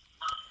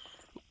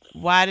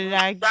Why Did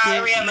I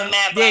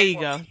Get There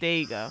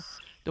you go.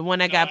 The one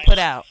that got put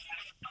out.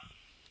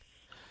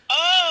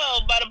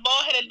 Oh, by the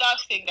bald-headed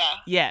dark-skinned guy.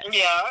 Yes.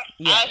 Yeah.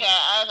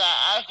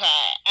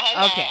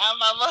 Okay.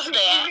 I'm almost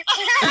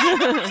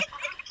there.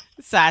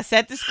 So I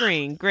set the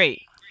screen.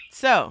 Great.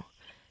 So,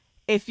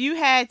 if you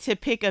had to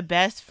pick a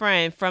best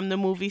friend from the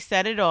movie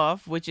Set It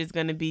Off, which is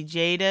going to be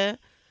Jada,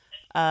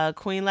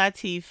 Queen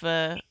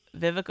Latifah,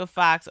 Vivica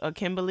Fox, or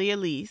Kimberly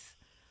Elise,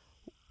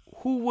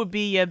 who would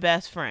be your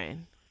best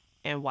friend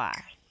and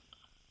why?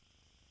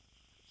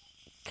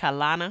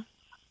 Kalana?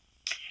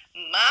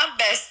 My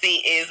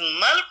bestie is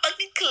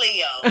motherfucking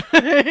Cleo.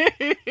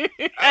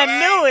 I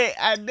knew it.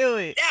 That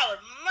was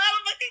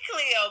motherfucking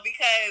Cleo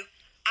because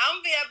I'm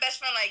gonna be her best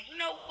friend. Like, you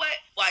know what?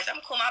 Watch, I'm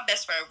gonna call my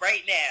best friend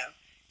right now.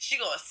 She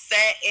gonna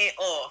set it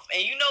off.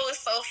 And you know it's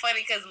so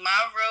funny because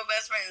my real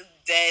best friend is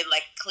dead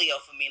like Cleo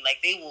for me.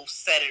 Like, they will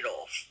set it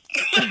off.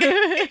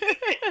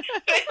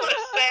 They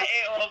will set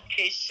it off,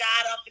 get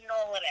shot up and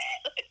all of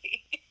that.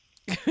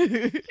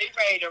 They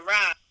ready to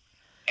ride.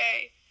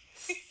 Okay.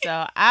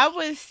 So I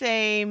would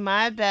say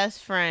my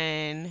best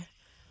friend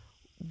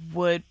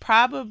would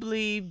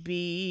probably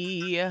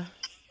be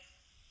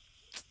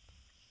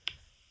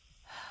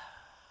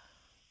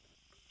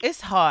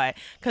It's hard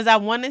because I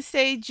want to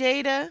say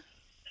Jada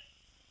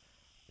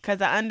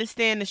because I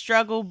understand the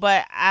struggle,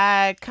 but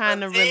I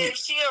kind of Viv,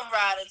 she a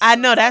rider too. I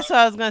know that's what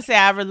I was gonna say.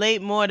 I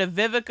relate more to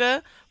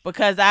Vivica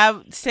because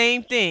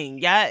same thing.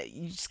 Y'all,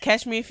 you just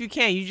catch me if you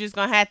can. You just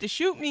gonna have to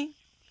shoot me.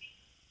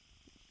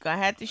 Gonna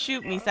have to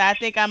shoot me. So I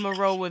think I'm gonna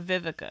roll with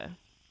Vivica.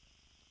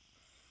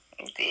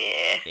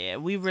 Yeah. Yeah,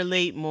 we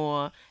relate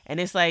more, and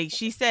it's like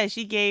she said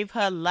she gave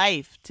her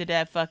life to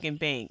that fucking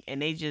bank,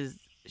 and they just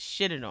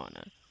shitted on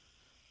her.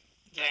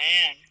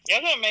 Damn.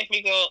 Y'all gonna make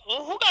me go,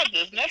 well, who got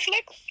this?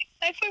 Netflix?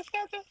 Netflix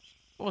got this?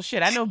 Well,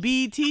 shit, I know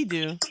BET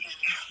do.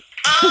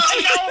 I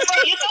know,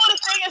 but you know the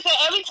thing is that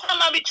every time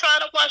I be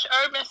trying to watch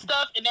urban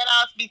stuff, and then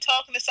I'll be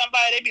talking to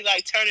somebody, they be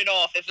like, turn it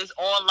off if it's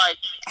on like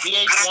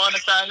VH1 or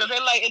something, because they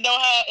like it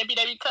don't have. They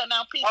be cutting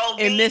out people. Oh,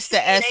 It missed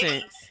the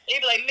essence. They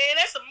be like, man,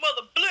 that's a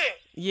mother blimp.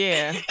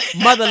 Yeah,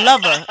 mother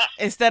lover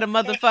instead of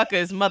motherfucker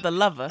is mother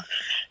lover.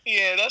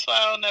 Yeah, that's why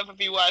I don't never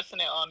be watching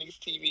it on these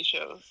TV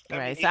shows.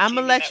 Right, so I'm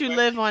gonna let you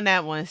live on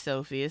that one,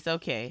 Sophie. It's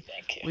okay.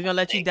 Thank you. We're gonna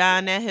let you die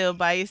on that hill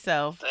by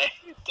yourself.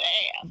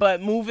 Damn.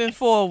 But moving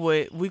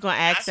forward, we're gonna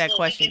ask that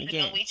question we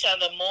again. We know each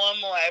other more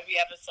and more every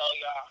episode,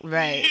 y'all.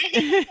 Right.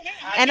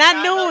 And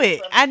I knew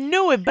it. I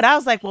knew it, but I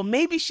was like, well,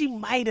 maybe she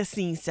might have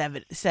seen Set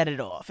It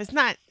Off. It's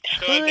not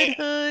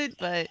hood,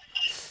 but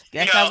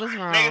guess I was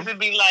wrong. Niggas would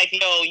be like,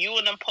 yo, you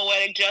and them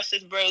Poetic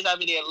Justice braids, I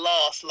be there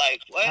lost.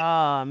 Like, what?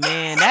 Oh,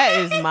 man, that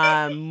is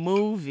my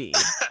movie.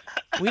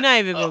 We're not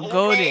even gonna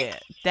go there.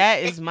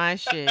 That is my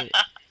shit.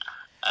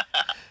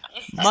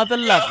 Mother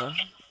lover.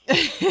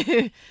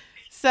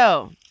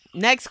 So,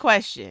 next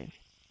question.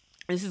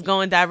 This is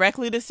going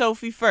directly to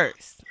Sophie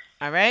first.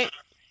 All right?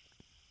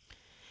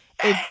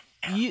 If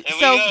you,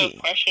 Sophie.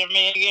 Question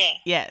me again.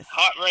 Yes.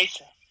 Heart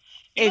racing.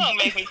 You don't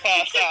make me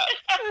pass out.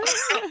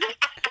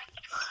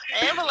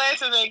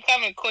 Ambulances ain't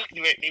coming quick,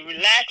 Brittany.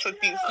 Relax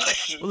with these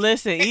questions.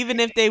 Listen,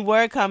 even if they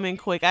were coming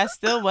quick, I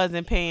still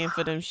wasn't paying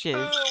for them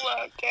shits. Oh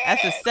my God.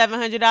 That's a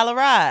 $700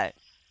 ride.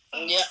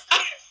 Yeah.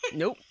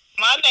 Nope.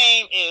 My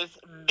name is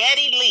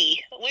Betty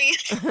Lee.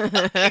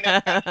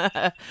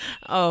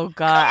 Oh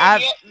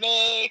God,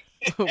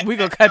 we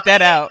gonna cut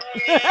that out.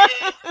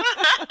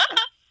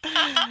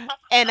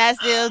 And I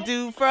still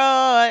do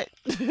fraud.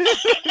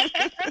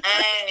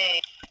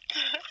 Hey.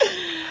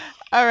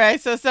 All right,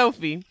 so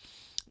Sophie,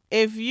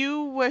 if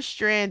you were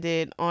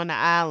stranded on an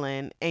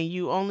island and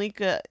you only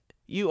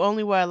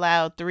were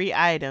allowed 3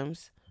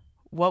 items,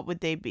 what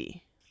would they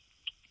be?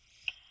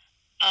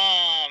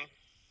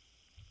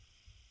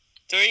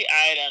 3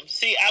 items.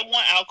 See, I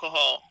want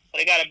alcohol,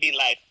 but it gotta be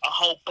like a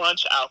whole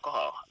bunch of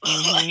alcohol.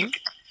 Mm-hmm. Like,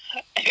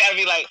 it gotta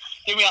be like,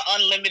 give me an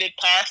unlimited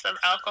pass of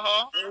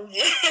alcohol.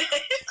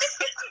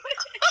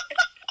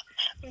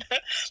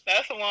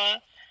 That's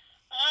one.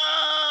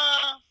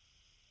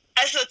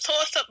 It's a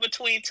toss up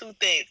between 2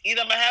 things.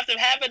 Either I'm gonna have to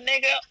have a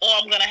nigga, or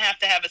I'm gonna have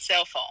to have a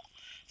cell phone.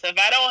 So if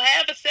I don't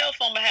have a cell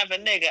phone but have a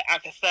nigga, I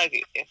can suck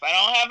it. If I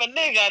don't have a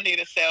nigga, I need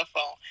a cell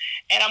phone.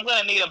 And I'm going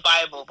to need a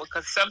Bible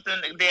because something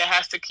there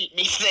has to keep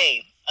me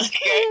sane.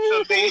 Okay?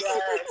 So there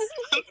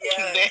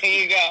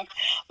you go.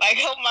 Like,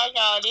 oh my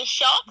God, this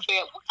shark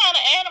here? What kind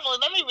of animal?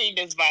 Let me read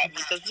this Bible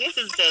because this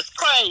is just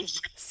crazy.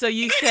 So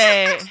you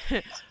said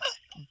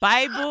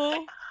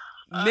Bible,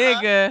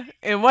 nigga,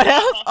 and what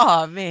else?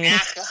 Oh, man.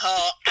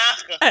 Alcohol.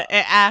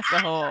 And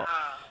alcohol.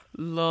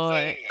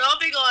 Lord. Don't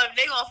be going,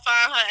 they gonna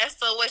find her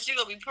SOS, you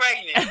gonna be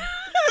pregnant.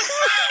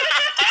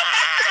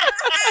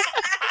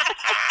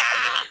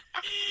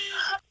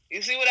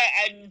 You see what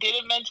I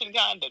didn't mention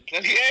condoms,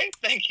 okay?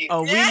 Thank you.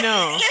 Oh, we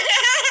know.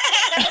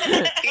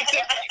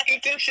 he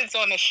took shits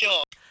on the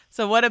shore.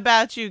 So what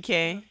about you,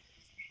 Kay?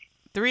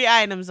 3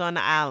 items on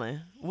the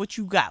island. What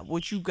you got?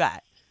 Damn.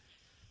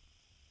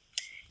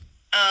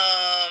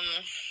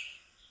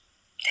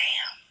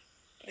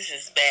 This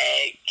is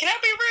bad. Can I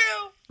be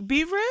real?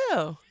 Be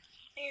real.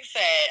 You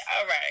said,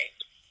 all right.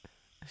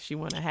 She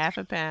want a half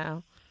a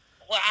pound.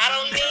 Well, I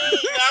don't need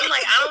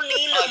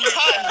no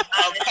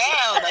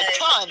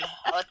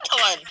a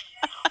ton.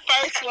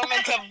 First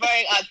woman to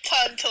bring a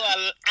ton to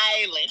an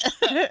island.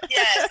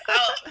 Yes.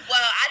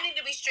 Well, I need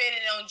to be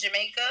stranded on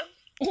Jamaica.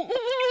 Can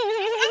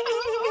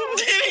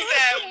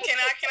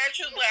I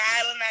choose what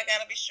island I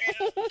gotta be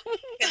stranded?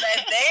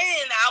 Because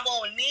then I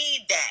won't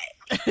need that.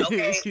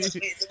 Okay,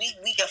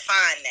 we can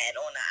find that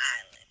on the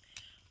island.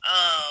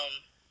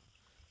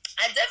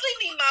 I definitely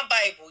need my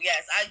Bible.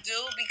 Yes, I do,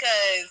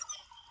 because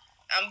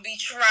I'm gonna be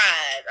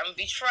tried.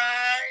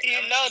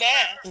 You know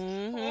that.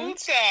 Mm-hmm.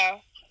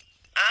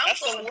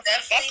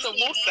 That's the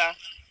Wusa.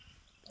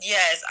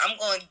 Yes, I'm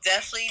going to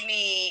definitely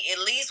need at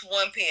least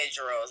 1 pair of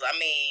drawers. I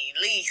mean,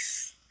 at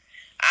least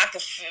I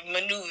could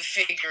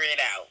figure it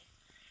out.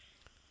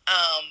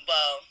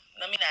 But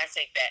let me not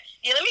take that.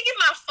 Yeah, let me get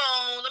my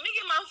phone. Let me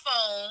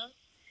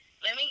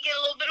get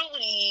a little bit of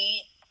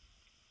weed.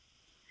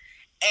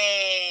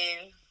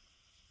 And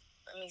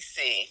let me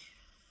see.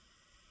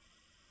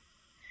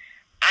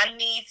 I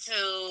need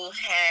to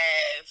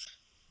have,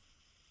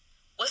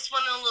 what's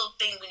one of the little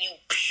things when you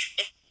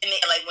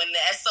like when the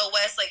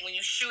SOS, like when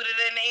you shoot it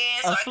in the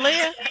air. A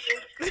flare?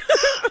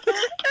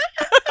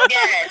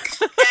 Yes,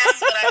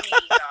 that's what I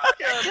need, dog.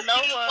 Yo, no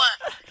one,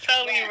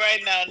 telling you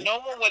right now, no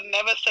one would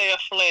never say a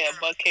flare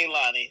but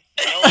Kaylani.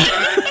 No one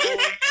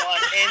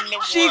in the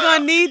She world.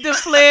 gonna need the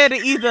flare to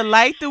either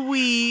light the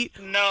weed,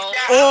 No.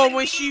 or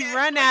when she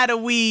run out of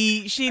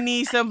weed, she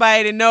needs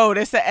somebody to know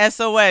that's a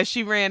SOS.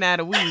 She ran out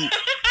of weed.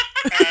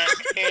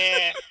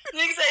 Yeah.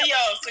 Nigga say, yo,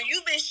 so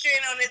you've been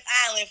stranded on this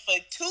island for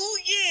 2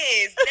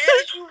 years. Now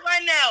that you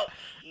run out,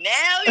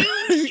 now you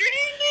stranded?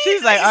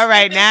 She's like, all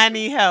right, now I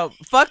need help.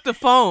 Fuck the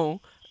phone.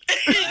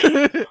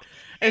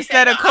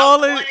 Instead of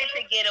calling. I wanted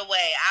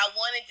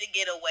to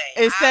get away.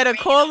 Instead of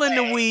calling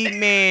the weed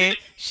man,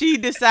 she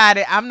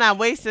decided, I'm not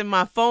wasting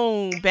my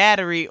phone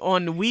battery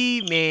on the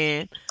weed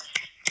man.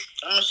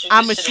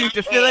 I'm gonna shoot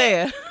the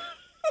flare.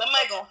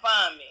 Somebody gonna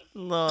find me.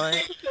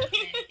 Lord.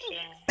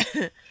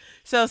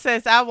 So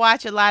since I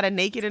watch a lot of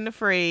Naked and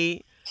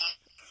Afraid,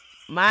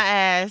 my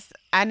ass,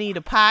 I need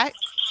a pot.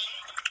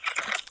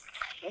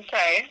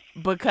 Okay.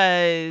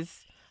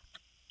 Because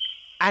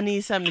I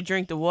need something to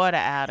drink the water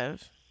out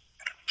of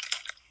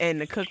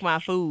and to cook my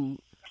food.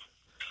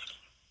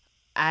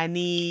 I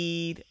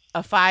need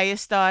a fire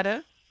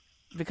starter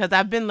because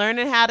I've been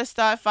learning how to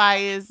start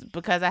fires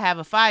because I have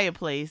a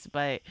fireplace,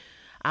 but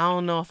I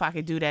don't know if I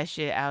could do that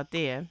shit out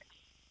there.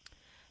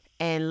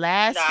 And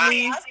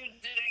lastly,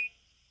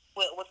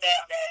 with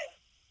that.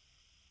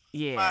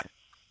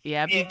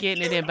 Yeah, I be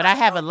getting it in, but I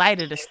have a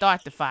lighter to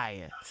start the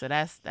fire, so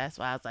that's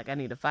why I was like, I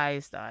need a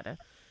fire starter.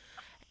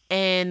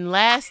 And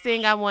last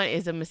thing I want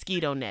is a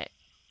mosquito net,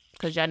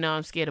 cause y'all know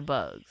I'm scared of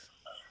bugs.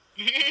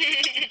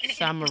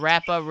 So I'm gonna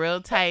wrap up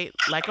real tight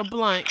like a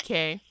blunt,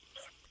 Kay.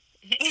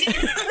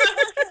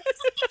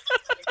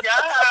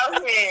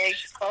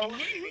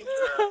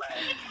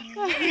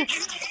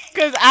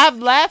 Cause I'm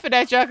laughing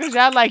at y'all cause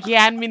y'all like,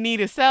 yeah, I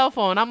need a cell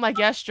phone. I'm like,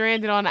 y'all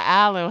stranded on the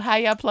island. How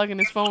y'all plugging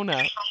this phone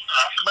up?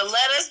 But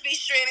let us be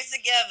stranded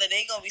together.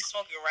 They gonna be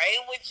smoking right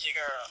with you,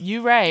 girl.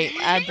 You right.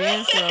 I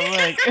damn sure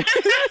would.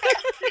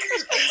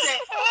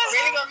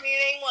 Really gonna mean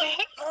they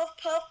want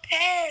puff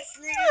pass,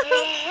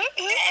 nigga.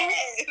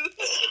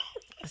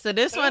 So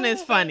this one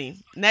is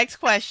funny. Next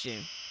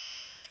question.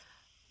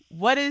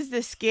 What is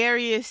the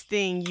scariest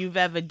thing you've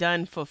ever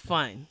done for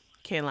fun,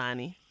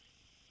 Kaylani?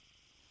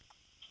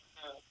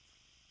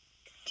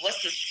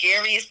 What's the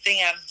scariest thing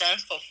I've done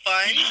for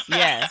fun?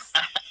 Yes.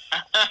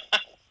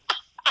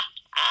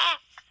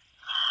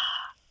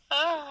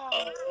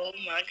 Oh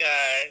my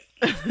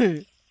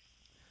God.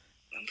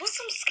 What's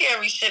some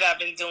scary shit I've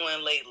been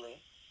doing lately?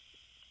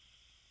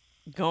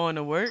 Going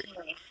to work?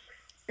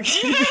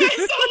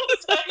 It's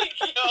almost like,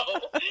 yo,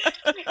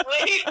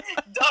 wait,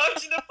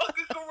 dodging the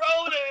fucking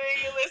corona.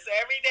 Nigga. Listen,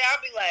 every day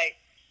I'll be like,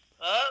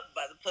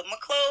 about to put my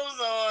clothes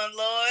on,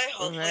 Lord.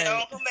 Hopefully I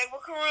don't come back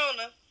with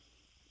corona.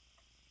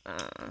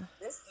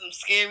 This is some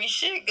scary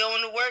shit.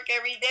 Going to work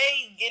every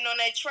day, getting on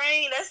that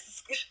train.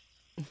 That's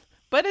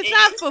But it's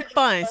not for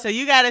fun. So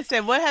you gotta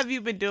say, what have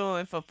you been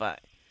doing for fun?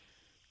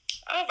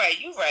 All right,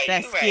 you right.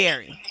 That's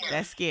scary.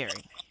 That's scary.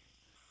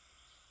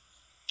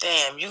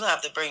 Damn, you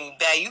have to bring me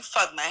back. You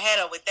fucked my head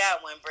up with that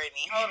one,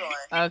 Brittany. Hold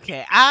on.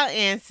 Okay, I'll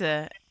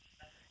answer,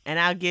 and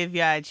I'll give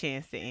y'all a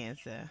chance to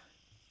answer.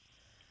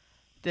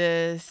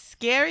 The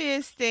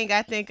scariest thing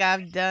I think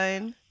I've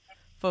done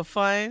for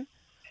fun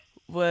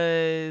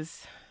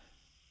was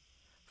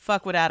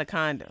fuck without a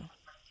condom.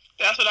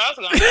 That's what I was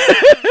gonna say.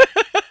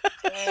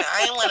 Man,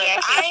 I ain't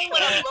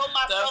wanna blow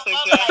myself up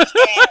like that.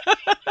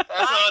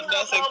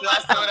 That's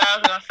exactly what I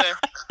was gonna say.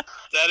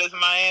 That is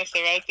my answer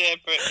right there,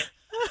 Brittany.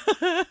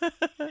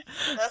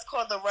 That's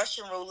called the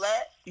Russian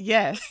roulette.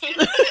 Yes.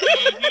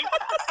 Mm-hmm.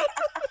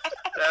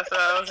 That's what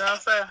I was gonna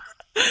say.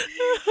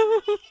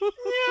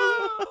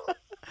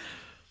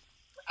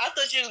 I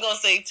thought you was gonna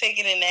say take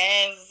it in the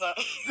hands or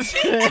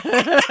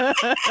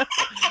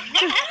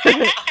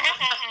something.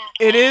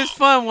 It is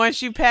fun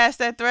once you pass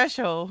that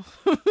threshold.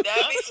 That'd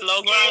be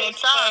slow grind in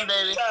time,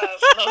 baby.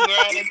 Slow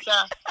grind in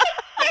time.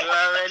 You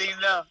already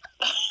know.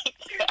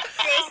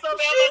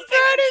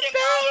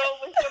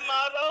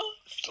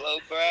 Slow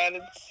grind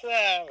in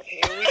time.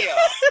 Here we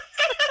are.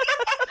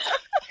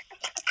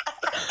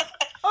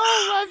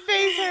 Oh, my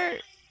face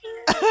hurt.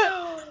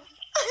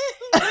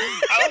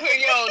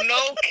 Yo,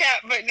 no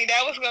cap, Brittany.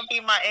 That was gonna be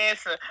my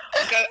answer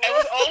because it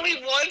was only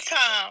one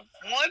time.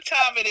 One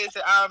time it is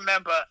that I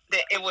remember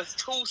that it was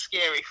too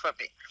scary for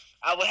me.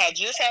 I had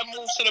just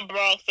moved to the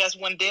Bronx. That's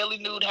when Daily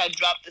Nude had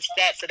dropped the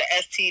stats of the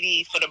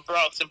STD for the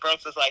Bronx, and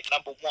Bronx was like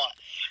number 1.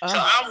 So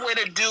I'm with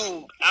a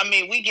dude. I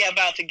mean, we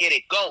about to get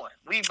it going.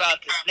 We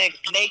about to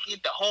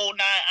naked the whole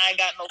night. I ain't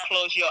got no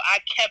clothes. Yo, I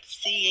kept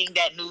seeing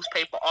that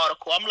newspaper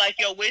article. I'm like,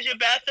 yo, where's your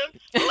bathroom?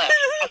 Left.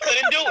 I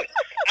couldn't do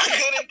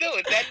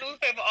it. That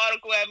newspaper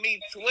article had me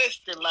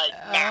twisted. Like,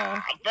 nah,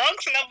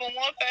 Bronx number 1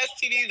 for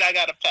STDs. I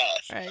gotta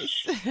pass. Right.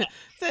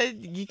 So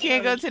you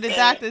can't go to the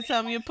doctor and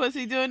tell me your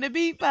pussy doing the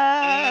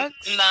beatbox.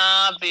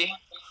 Nah, B.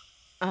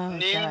 Oh,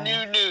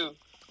 New.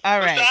 All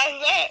right.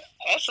 Besides that,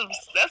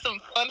 that's some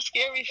fun,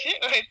 scary shit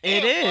right there.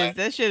 It is. Boy.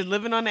 That shit is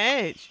living on the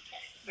edge.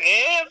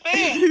 Yeah,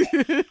 man.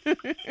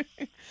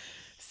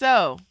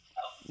 So,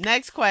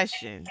 next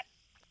question.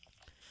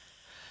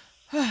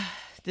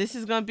 This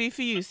is gonna be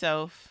for you,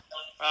 Soph.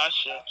 Oh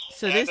shit.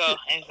 So There this go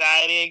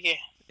anxiety again.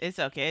 it's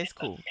okay, it's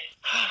cool.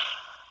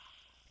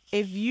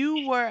 If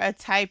you were a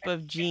type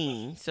of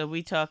jean, so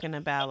we talking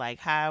about like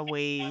high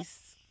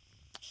waist,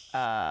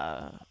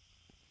 uh,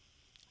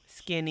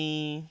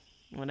 skinny,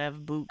 whatever,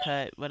 boot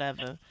cut,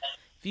 whatever.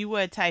 If you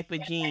were a type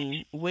of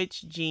jean,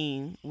 which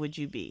jean would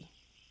you be?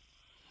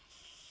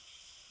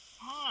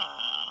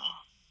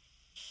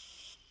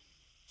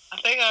 I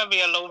think I'll be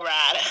a low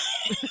rider.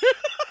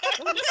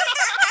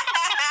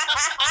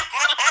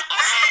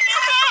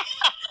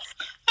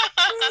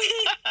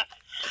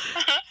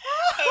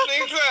 I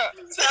think so.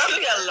 Tell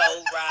me a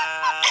low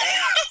ride.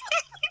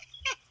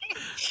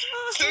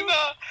 You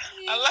know,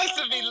 I like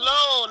to be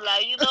low,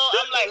 like, you know,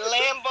 I'm like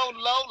Lambo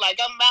low, like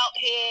I'm out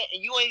here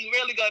and you ain't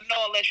really gonna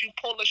know unless you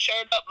pull the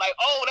shirt up, like,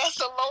 oh, that's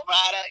a low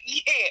rider,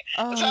 yeah.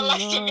 Oh, So I like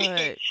to Lord.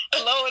 be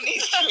low in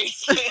these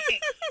streets.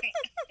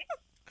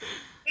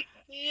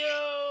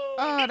 Yo.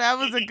 Oh, that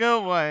was a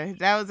good one.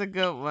 That was a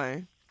good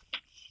one.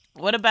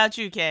 What about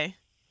you, Kay?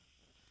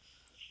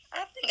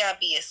 I think I'd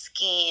be a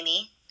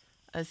skinny.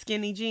 A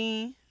skinny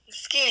jean?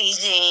 Skinny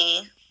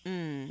jean.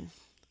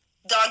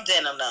 Dog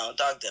denim, though.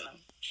 Dog denim.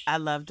 I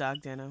love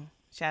dog denim.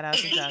 Shout out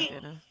to dog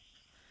denim.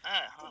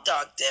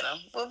 Dog denim.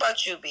 What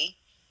about you, B?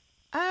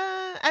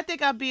 I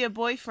think I'll be a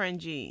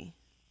boyfriend jean.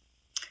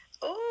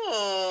 Ooh.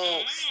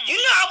 You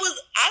know,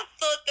 I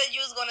thought that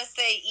you was gonna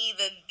say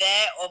either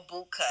that or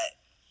boot cut.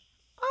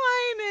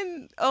 I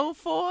ain't in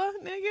 04,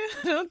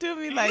 nigga. Don't do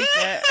me like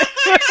that.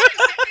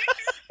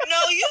 No,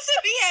 you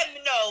should be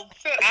having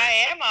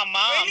I am my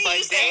mom, Brittany but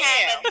used to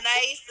have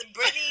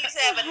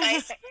a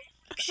nice.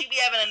 She be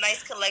having a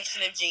nice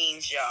collection of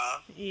jeans,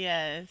 y'all.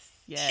 Yes.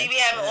 She be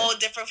having all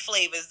different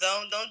flavors.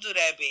 Don't do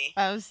that, B.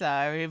 I'm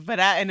sorry, but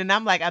then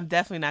I'm like, I'm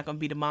definitely not gonna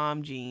be the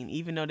mom jean,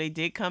 even though they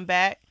did come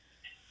back.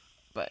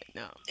 But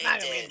no, They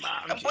did.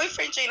 A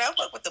boyfriend jean. I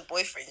fuck with the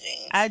boyfriend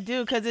jeans. I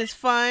do, cause it's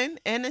fun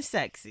and it's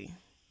sexy.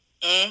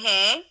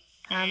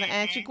 Holla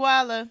at you,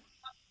 Guala.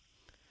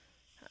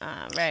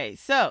 All right.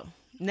 So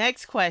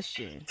next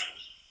question.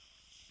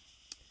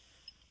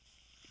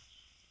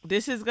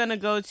 This is gonna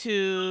go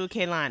to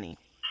Kaylani.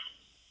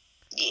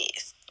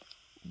 Yes.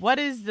 What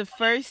is the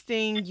first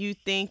thing you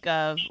think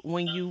of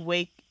when you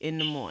wake in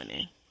the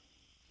morning?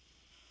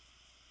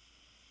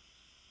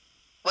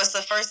 What's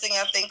the first thing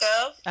I think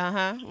of?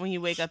 When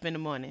you wake up in the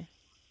morning.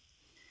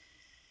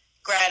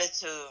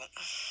 Gratitude.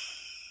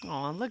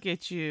 Oh, look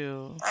at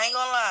you. I ain't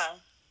gonna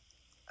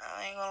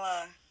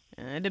lie.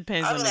 It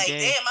depends I'll on be the like, day.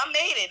 damn, I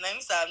made it. Let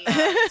me stop now.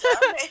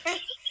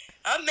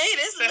 I made it.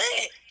 It's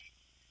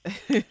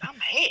lit. I'm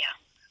here.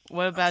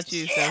 What about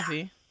you,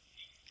 Sophie?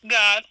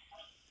 God.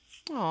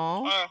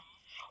 Oh.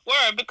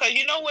 Word, because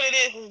you know what it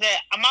is that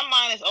my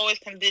mind is always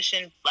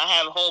conditioned. I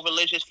have a whole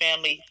religious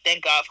family.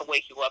 Thank God for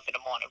waking you up in the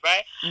morning,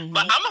 right? Mm-hmm.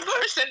 But I'm a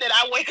person that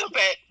I wake up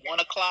at 1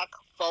 o'clock,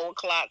 4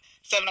 o'clock,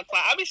 7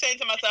 o'clock. I be saying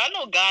to myself, I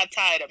know God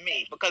tired of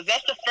me, because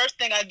that's the first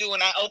thing I do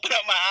when I open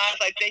up my eyes.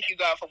 Like, thank you,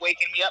 God, for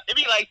waking me up. It'd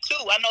be like 2.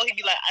 I know he'd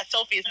be like,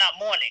 Sophie, it's not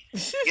morning.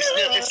 It's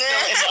still in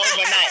the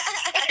overnight.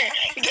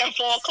 Then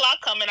 4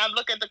 o'clock come and I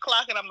look at the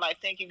clock and I'm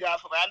like, thank you, God,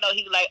 for it. I know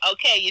he'd be like,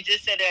 okay, you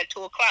just said it at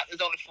 2 o'clock.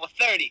 It's only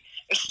 4:30.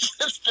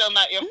 It's still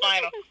not your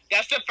final.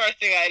 That's the first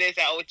thing I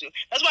always do.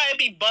 That's why it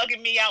be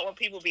bugging me out when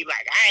people be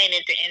like, I ain't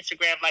into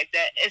Instagram like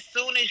that. As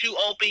soon as you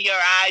open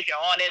your eyes, you're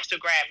on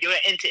Instagram. You're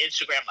into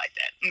Instagram like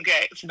that.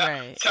 Okay? So,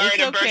 right. Sorry it's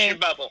to okay. burst your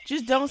bubble.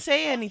 Just don't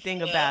say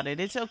anything about it.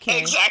 It's okay.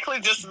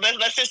 Exactly.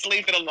 Let's just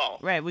leave it alone.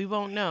 Right. We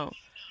won't know.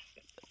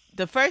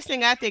 The first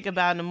thing I think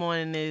about in the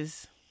morning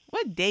is,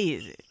 what day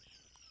is it?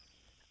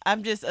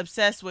 I'm just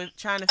obsessed with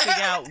trying to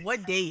figure out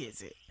what day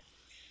is it.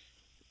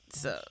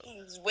 So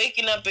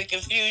waking up and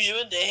confusion.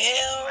 What the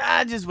hell?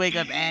 I just wake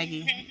up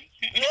Aggie.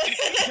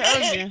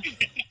 Told you.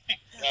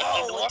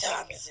 Oh, what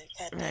time is it?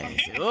 Right.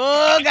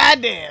 Oh,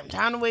 goddamn.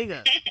 Time to wake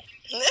up.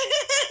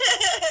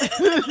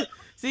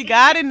 See,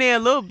 got in there a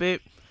little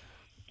bit.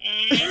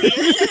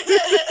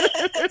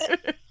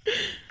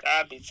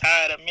 God be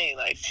tired of me.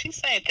 Like, she's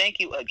saying thank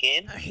you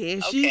again.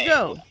 Here she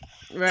go.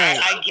 Right.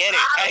 I get it.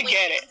 I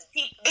get it.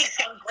 These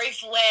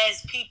ungrateful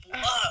ass people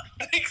up.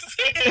 He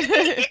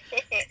said,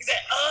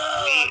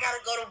 oh, I gotta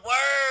go to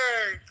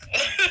work.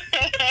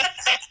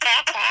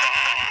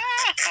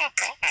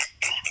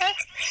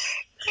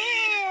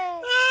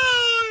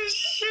 Oh,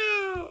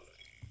 shoot.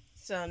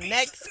 So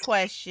next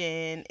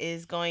question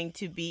is going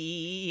to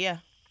be,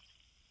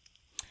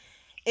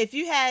 if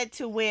you had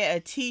to wear a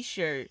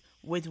t-shirt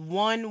with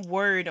one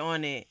word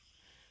on it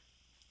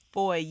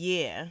for a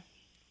year,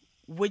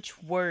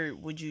 which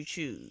word would you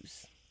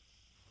choose?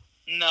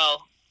 No.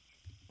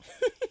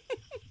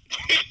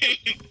 He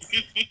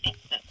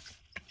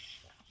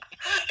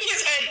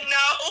said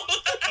no.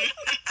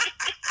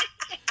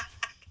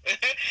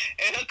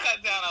 It'll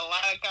cut down a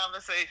lot of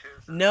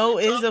conversations. No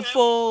is a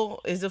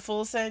full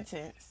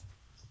sentence.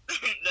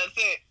 That's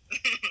it.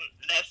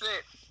 That's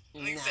it.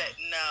 He said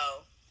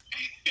no.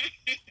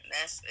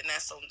 And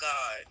that's on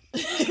God.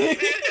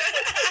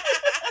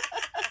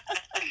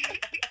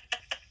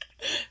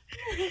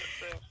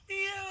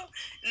 Yeah.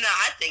 No,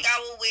 I think I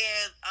will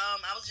wear.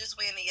 I was just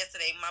wearing it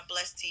yesterday. My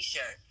Blessed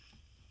T-shirt.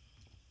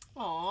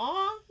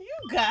 Aw,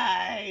 you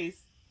guys.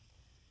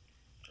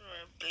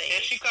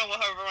 Here she come with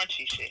her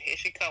raunchy shit. Here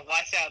she come.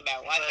 Watch out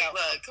now. Watch out.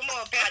 Look, come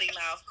on, potty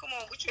mouth. Come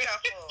on, what you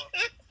got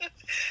for?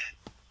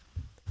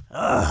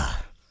 Ugh.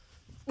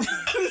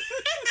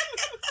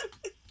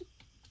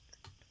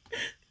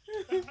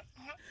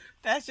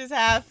 That's just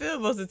how I feel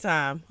most of the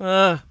time.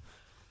 Nah,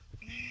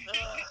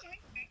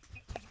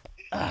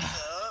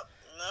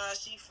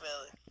 she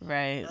feel it.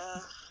 Right.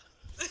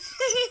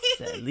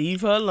 Said,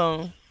 leave her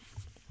alone.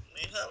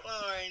 Leave her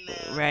alone right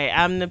now. Right.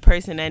 I'm the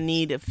person that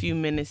need a few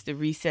minutes to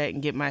reset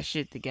and get my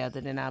shit together.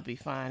 Then I'll be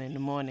fine in the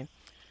morning.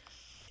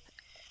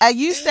 I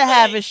used to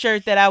have a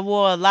shirt that I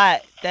wore a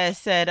lot that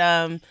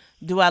said,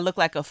 do I look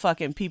like a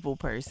fucking people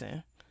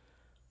person?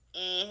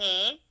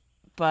 Mm-hmm.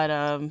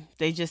 But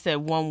they just said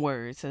one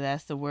word, so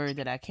that's the word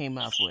that I came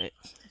up with.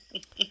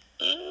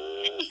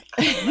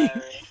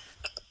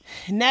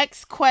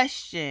 Next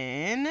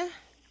question.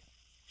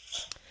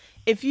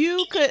 If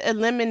you could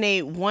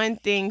eliminate one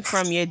thing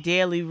from your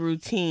daily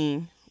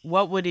routine,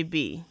 what would it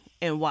be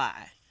and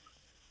why?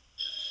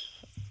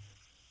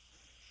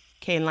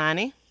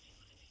 Kaylani?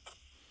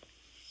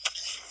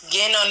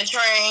 Getting on the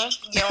train,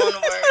 going to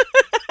work.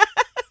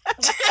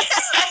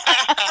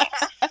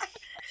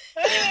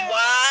 And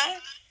why?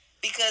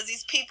 Because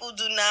these people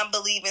do not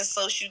believe in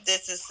social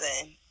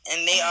distancing,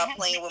 and they are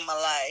playing with my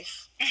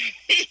life.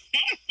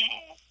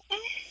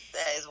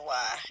 That is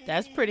why.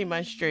 That's pretty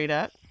much straight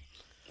up.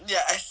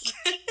 Yes.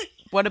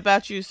 What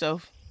about you,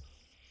 Soph?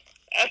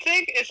 I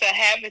think it's a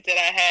habit that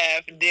I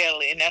have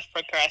daily, and that's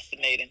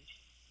procrastinating.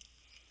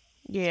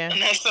 Yeah.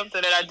 And that's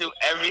something that I do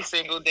every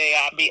single day.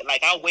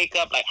 I'll wake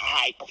up like, all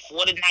right,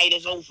 before the night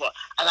is over,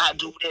 I gotta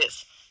do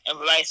this. And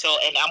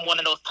and I'm one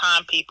of those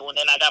time people, and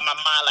then I got my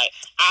mind like,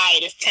 all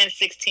right, it's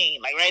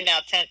 10:16. Like right now,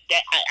 I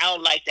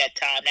don't like that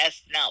time.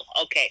 That's no.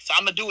 Okay, so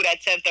I'm gonna do it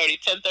at 10:30.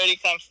 10:30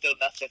 comes, still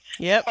nothing.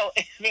 Yep. So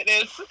if it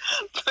is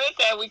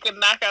that we can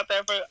knock out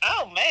that first,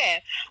 oh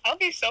man, I'll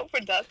be so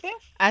productive.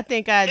 I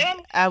think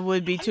I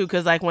would be too,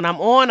 because like when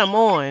I'm on, I'm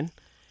on.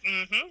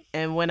 Mm-hmm.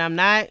 And when I'm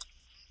not,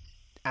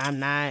 I'm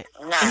not.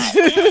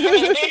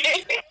 Mm-hmm.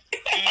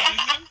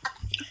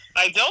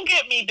 Like, don't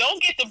get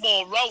the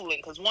ball rolling,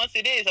 because once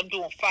it is, I'm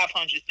doing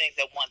 500 things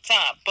at one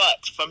time.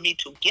 But for me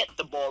to get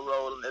the ball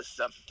rolling is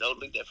something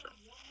totally different.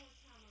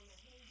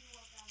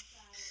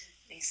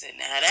 He said,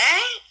 now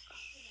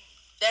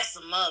that's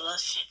some other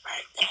shit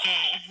right there.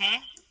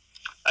 Mm-hmm.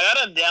 I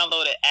gotta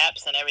download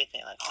apps and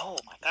everything. Like, oh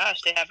my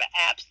gosh, they have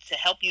apps to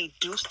help you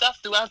do stuff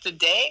throughout the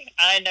day.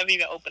 I never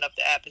even opened up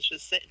the app. It's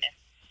just sitting there.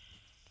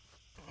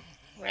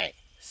 Right.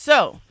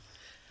 So,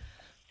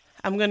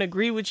 I'm going to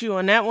agree with you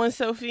on that one,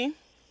 Sophie.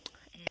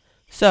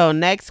 So,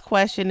 next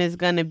question is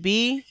going to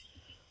be,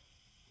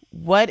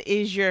 what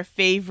is your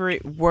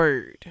favorite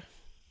word?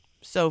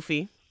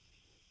 Sophie?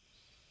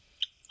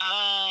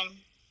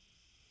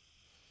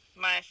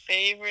 My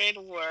favorite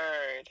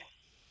word.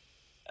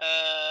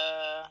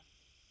 I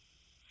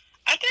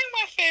think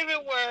my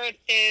favorite word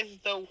is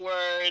the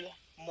word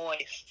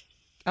moist.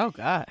 Oh,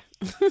 God.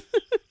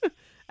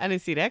 I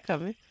didn't see that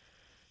coming.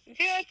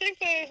 Yeah, I think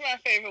that is my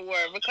favorite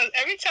word, because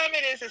every time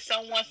it is that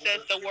someone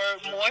says the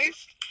word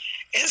moist,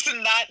 it's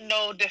not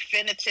no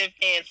definitive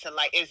answer.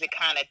 Like, is it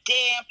kind of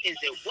damp? Is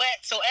it wet?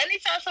 So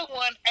anytime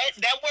someone,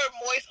 that word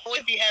moist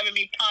always be having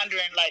me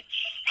pondering, like,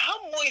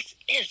 how moist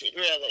is it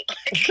really?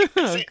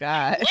 Oh,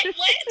 God. Wet?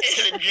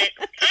 Is it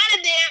kind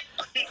of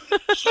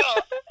damp? So,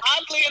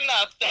 oddly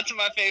enough, that's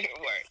my favorite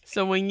word.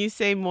 So when you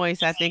say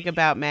moist, I think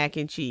about mac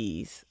and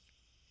cheese.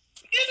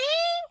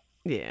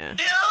 Yeah.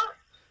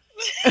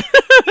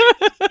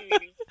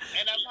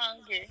 And I'm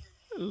hungry.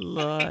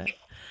 Lord.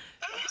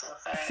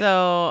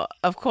 So,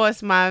 of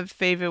course, my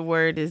favorite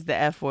word is the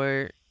F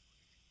word.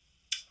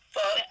 The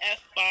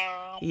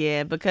F-bomb.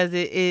 Yeah, because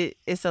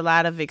it's a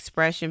lot of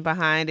expression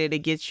behind it. It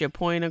gets your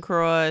point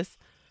across.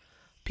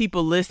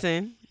 People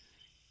listen.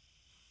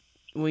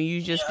 When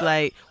you just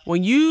like,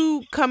 when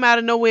you come out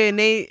of nowhere and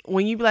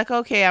when you be like,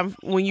 okay,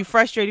 when you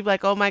frustrated, you be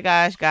like, oh my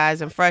gosh,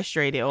 guys, I'm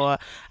frustrated, or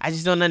I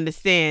just don't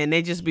understand.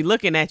 They just be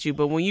looking at you.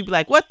 But when you be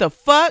like, what the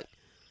fuck?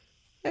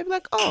 They be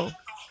like, oh,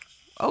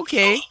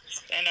 okay,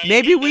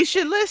 maybe we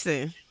should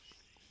listen.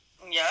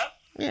 Yeah.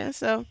 Yeah,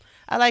 so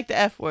I like the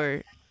F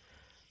word.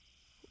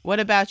 What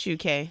about you,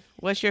 Kay?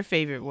 What's your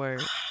favorite word?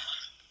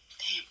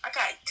 Damn, I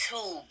got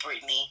two,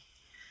 Brittany.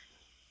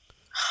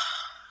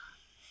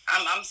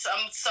 I'm so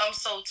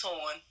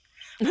torn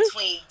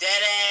between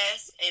dead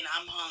ass and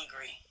I'm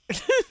hungry.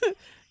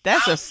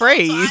 That's a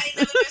phrase. I ain't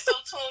never been so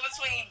torn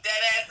between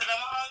dead ass and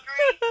I'm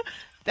hungry.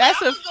 I'm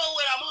gonna go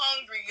with I'm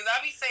hungry, because I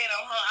be saying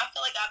I'm hungry. I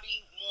feel like I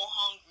be more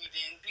hungry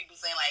than people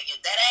saying like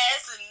dead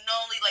ass, and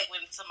normally like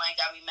when somebody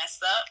got me messed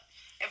up.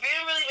 If you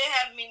ain't really been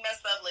having me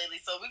messed up lately,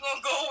 so we're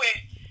gonna go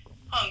with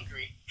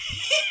hungry.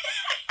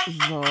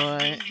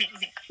 Lord.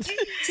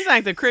 She's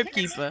like the Crypt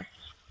Keeper.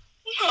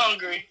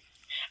 Hungry.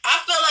 I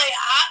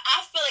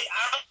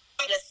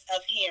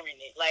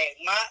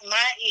like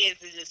my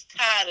ears are just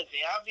tired of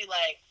it. I'll be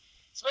like,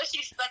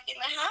 especially stuck in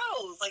the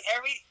house, like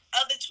every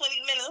other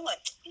 20 minutes, I'm like,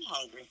 I'm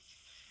hungry.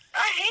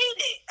 I hate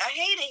it. I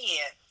hate it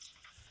here.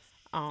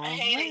 I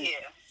hate it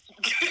here.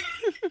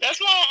 That's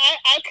why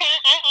I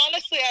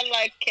honestly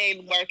like Kay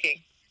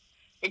working,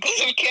 because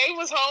if Kay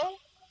was home,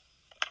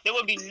 there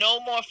would be no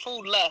more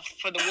food left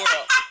for the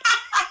world.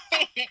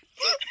 I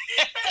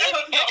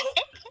don't know.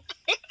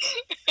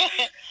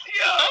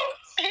 Yo,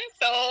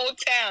 the whole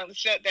town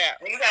shut down.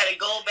 You gotta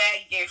go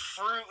back, get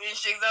fruit and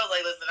shit. I was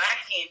like, listen, I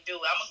can't do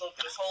it. I'm gonna go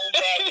through this whole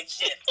bag of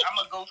chips. I'm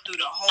gonna go through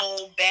the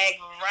whole bag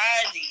of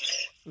variety.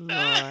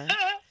 Lord.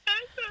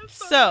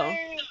 So,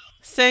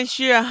 since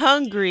you're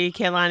hungry,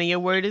 Kaylani, your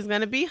word is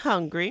gonna be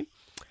hungry.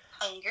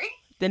 Hungry?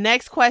 The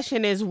next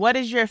question is, what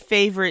is your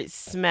favorite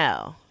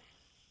smell?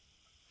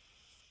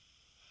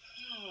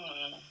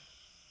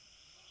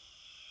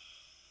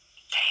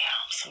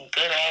 Damn, some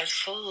good ass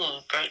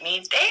food,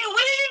 Brittany. Damn,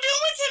 what are you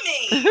doing to me?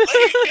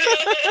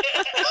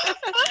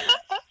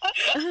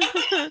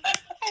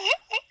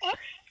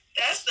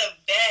 That's the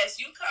best.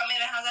 You come in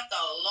the house after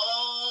a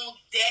long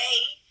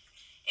day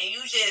and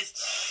you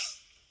just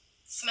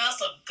smell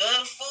some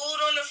good food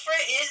on the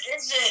fridge.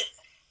 It's just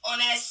on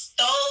that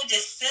stove,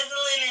 just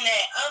sizzling in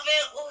that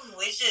oven. Ooh,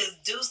 it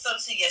just do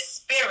something to your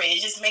spirit.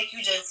 It just make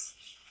you just,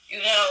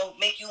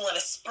 make you want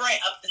to sprint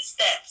up the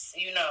steps,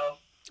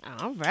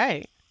 All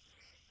right.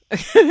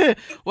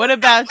 What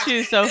about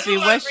you, Sophie?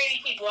 What's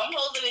greedy people? I'm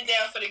holding it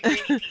down for the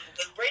greedy people.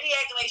 Because Brittany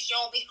acting like she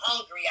don't be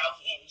hungry out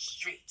here in the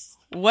streets.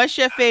 What's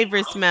your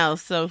favorite smell,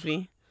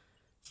 Sophie?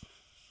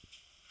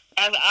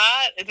 As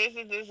odd, this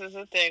is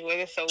a thing where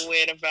it's so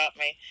weird about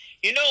me.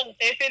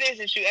 If it is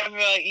that you ever,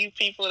 you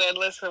people that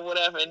listen,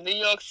 whatever, in New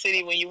York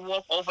City, when you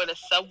walk over the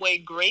subway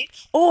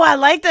grates. Oh, I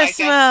like that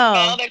smell.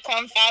 That smell that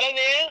comes out of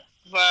there,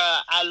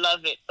 but I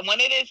love it. When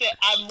it is that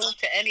I moved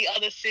to any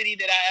other city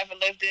that I ever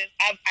lived in,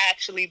 I've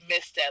actually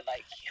missed that.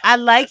 Like, I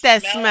like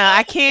that smell.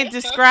 I can't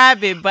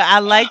describe it, but I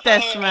like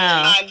that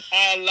smell.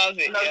 I love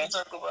it.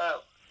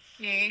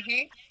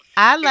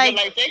 I like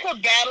they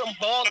could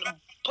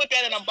put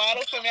that in a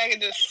bottle for me. I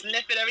can just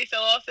sniff it every so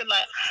often,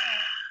 like.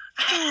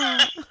 I'm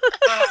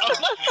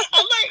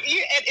like,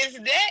 and it's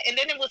that, and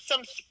then it was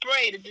some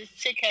spray that this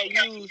chick had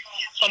used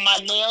for my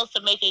nails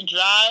to make it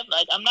dry.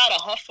 Like, I'm not a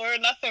huffer or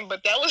nothing,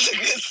 but that was a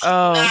good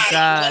smell. Oh,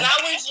 God. When I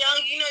was young,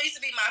 it used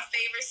to be my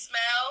favorite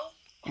smell.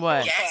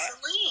 What?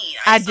 Gasoline.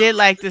 I did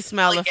like the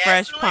smell of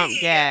fresh pump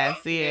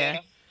gas.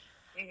 Yeah.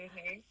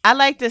 Mm-hmm. I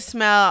like the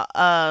smell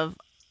of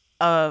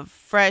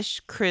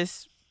fresh,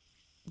 crisp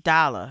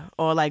dollar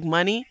or like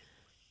money.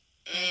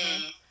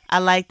 I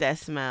like that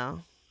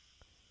smell.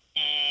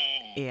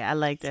 Yeah, I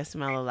like that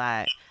smell a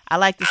lot. I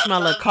like the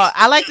smell of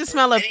I like the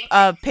smell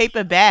of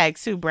paper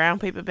bags too, brown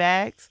paper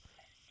bags.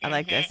 I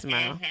like that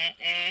smell.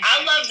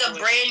 I love the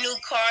brand new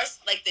cars,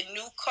 like the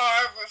new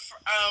car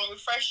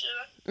refresher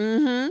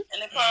in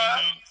the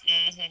car.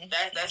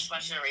 That's my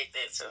shit right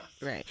there too.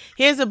 Right.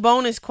 Here's a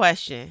bonus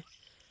question.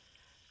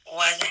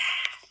 What?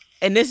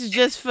 And this is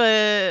just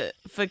for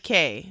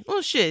Kay.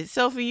 Well, shit,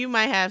 Sophie, you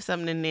might have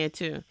something in there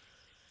too.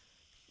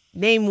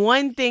 Name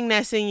one thing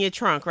that's in your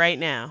trunk right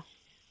now.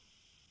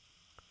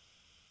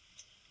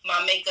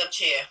 My makeup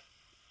chair.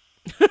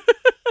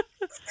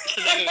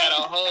 I got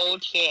a whole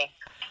chair.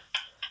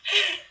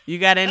 You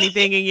got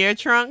anything in your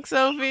trunk,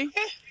 Sophie?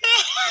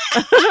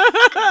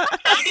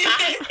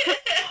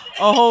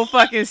 A whole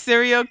fucking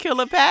serial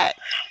killer pack?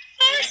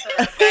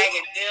 A bag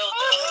of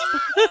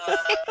dildos.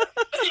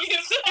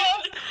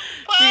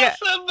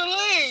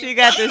 She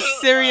got the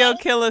serial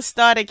killer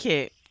starter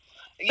kit.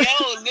 Yo,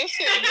 this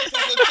is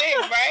the thing,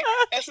 right?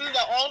 This is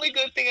the only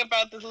good thing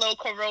about this little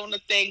corona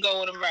thing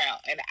going around.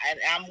 And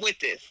I'm with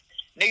this.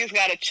 Niggas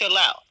gotta chill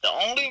out. The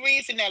only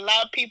reason that a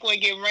lot of people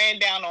ain't get ran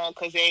down on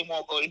because they ain't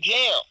won't go to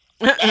jail.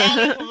 The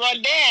only to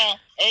run down,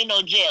 ain't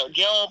no jail.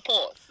 Jail on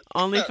pause.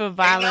 Only for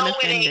violent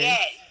offenders.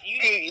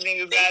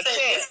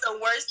 It's the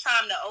worst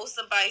time to owe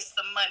somebody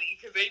some money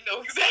because they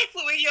know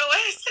exactly where your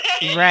ass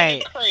at.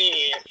 Right.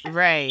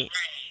 Right.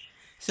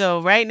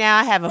 So right now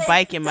I have a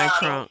bike in my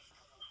trunk.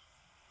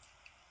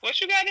 What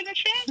you got in the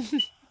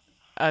trunk?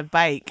 A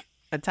bike.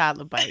 A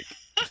toddler bike.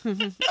 A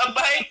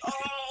bike?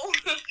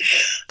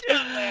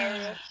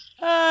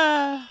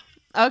 Oh.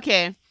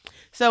 Okay.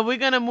 So we're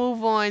going to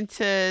move on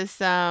to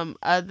some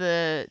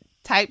other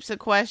types of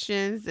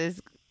questions.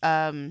 There's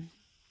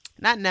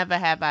not never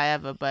have I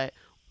ever, but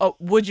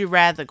would you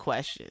rather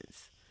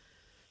questions.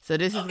 So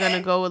this is going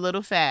to go a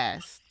little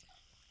fast.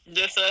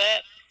 Just so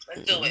that?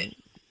 Let's do it.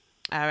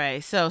 All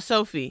right. So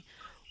Sophie,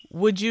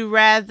 would you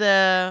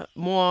rather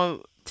more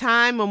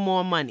time or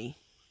more money?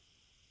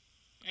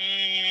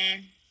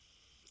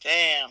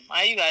 Damn,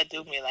 why you gotta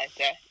do me like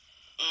that?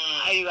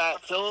 Why you gotta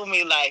do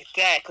me like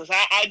that? Cause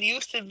I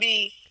used to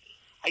be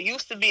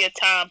a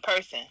time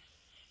person.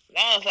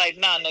 Now it's like,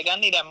 nah, nigga, I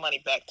need that money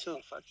back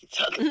too. Fuck you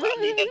talking about?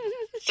 I need that.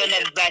 Send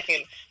that back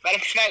in. Matter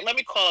of fact, let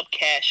me call up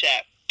Cash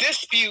App.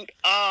 Dispute.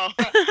 Yeah. I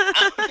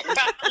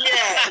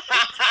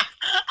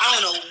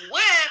don't know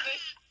what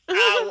happened.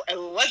 It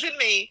wasn't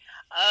me.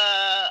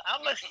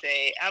 I'm gonna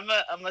say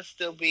I'ma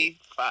still be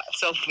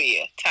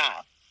Sophia.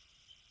 Time.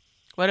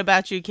 What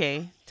about you,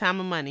 Kay? Time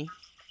or money?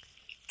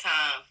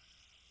 Time.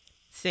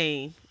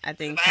 Same. I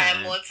think if time. I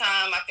had more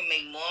time, I can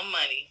make more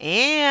money.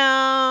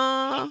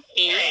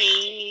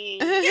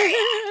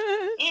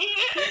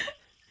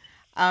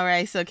 All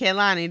right, so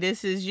Kaylani,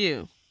 this is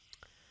you.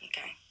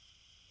 Okay.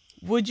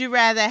 Would you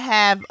rather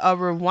have a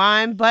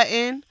rewind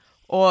button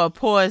or a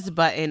pause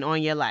button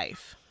on your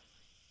life?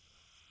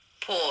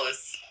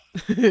 Pause.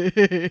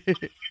 Because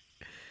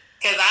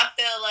I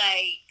feel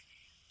like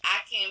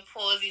I can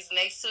pause these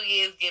next 2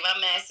 years, get my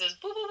master's,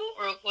 boop, boop, boop,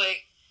 real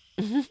quick.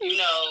 You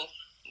know,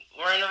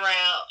 run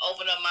around,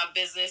 open up my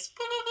business,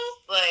 boop, boop,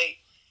 boop, like,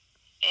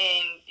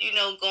 and, you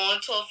know, go on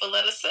tour for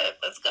Let Us Sip.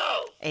 Let's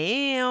go.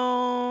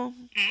 Ew.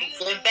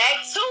 Get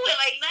back to it.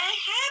 Like, nothing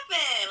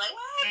happened. Like,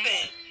 what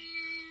happened?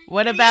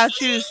 What about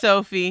you,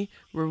 Sophie?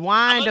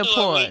 Rewind or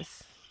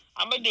pause?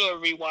 I'm going to do a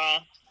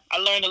rewind. I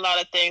learned a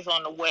lot of things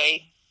on the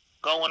way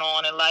going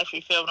on in life.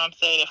 You feel what I'm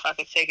saying? If I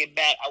could take it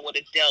back, I would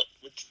have dealt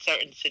with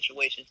certain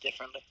situations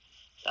differently.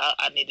 So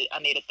I need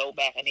a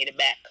throwback. I need it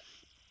back.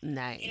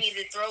 Nice. You need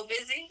to throw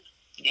busy?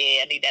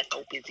 Yeah, I need that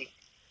throw busy.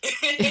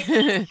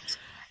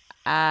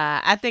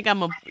 I think I'm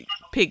going to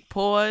pick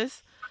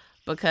pause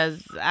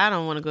because I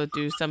don't want to go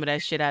through some of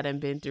that shit I done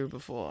been through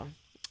before.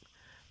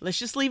 Let's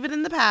just leave it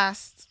in the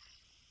past.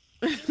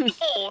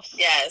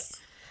 Yes.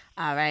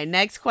 All right.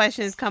 Next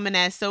question is coming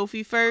at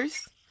Sophie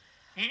first.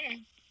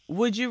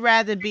 Would you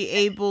rather be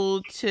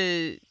able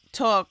to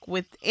talk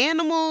with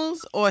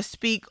animals or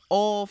speak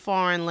all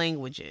foreign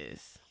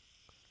languages?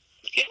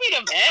 Give me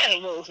them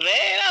animals, man.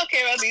 I don't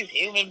care about these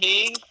human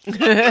beings. I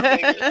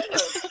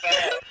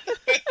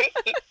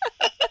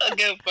don't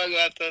give a fuck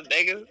about those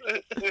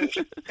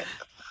niggas.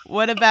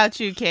 What about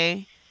you,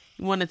 Kay?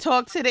 You want to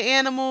talk to the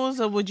animals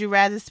or would you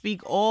rather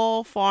speak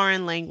all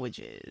foreign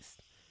languages?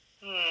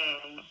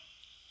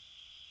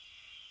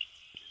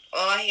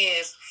 All I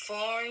hear is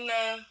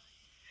foreigner.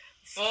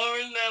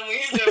 We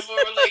use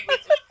foreign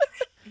language.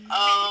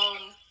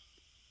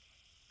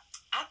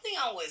 I think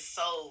I'm with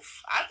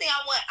Soph. I think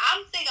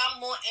I'm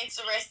more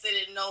interested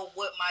in know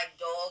what my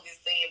dog is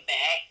saying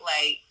back.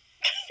 Like,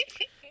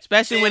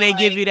 especially when they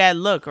give you that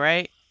look,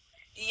 right?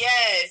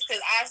 Yes,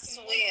 because I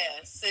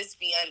swear, sis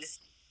be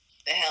understand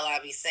the hell I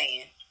be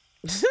saying.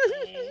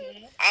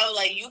 I was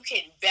like, you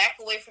can back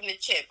away from the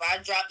chip. I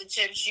drop the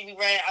chip, she be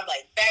running. I'm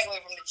like, back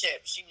away from the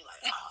chip. She be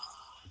like, oh.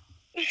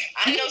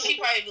 I know she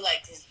probably be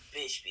like, this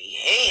bitch be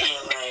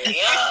hating, like,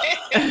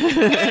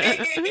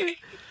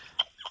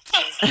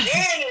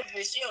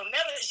 she don't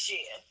never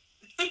share.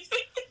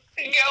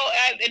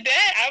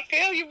 I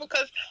feel you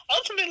because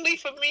ultimately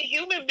for me,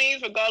 human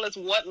beings, regardless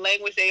of what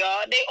language they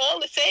are, they all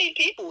the same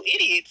people,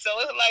 idiots. So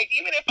it's like,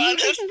 even if I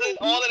understood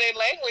all of their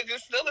language,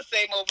 it's still the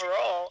same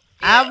overall.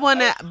 I want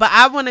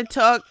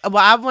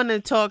to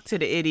talk to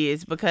the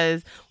idiots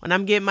because when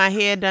I'm getting my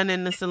hair done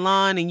in the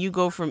salon and you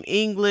go from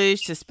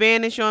English to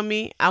Spanish on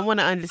me, I want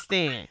to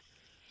understand.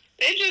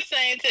 They're just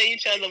saying to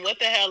each other, what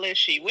the hell is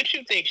she? What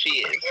you think she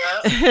is?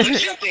 What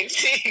you think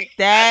she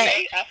that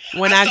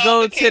when I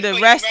go to the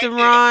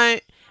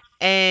restaurant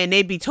and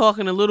they be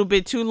talking a little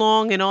bit too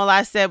long and all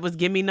I said was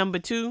give me number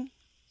 2.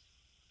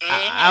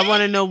 I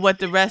want to know what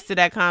the rest of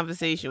that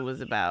conversation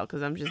was about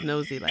because I'm just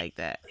nosy like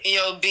that.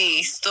 Yo,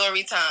 B,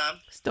 story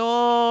time.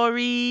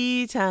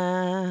 Story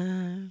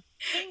time.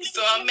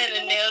 So I'm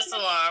in a nail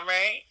salon,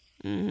 right?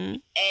 Mm-hmm.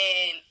 And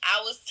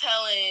I was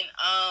telling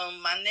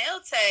my nail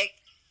tech,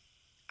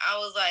 I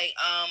was like,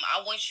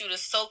 I want you to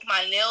soak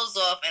my nails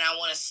off and I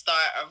want to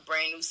start a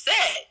brand new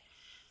set.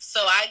 So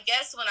I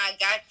guess when I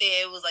got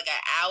there, it was like an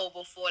hour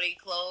before they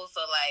closed. So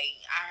like,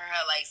 I heard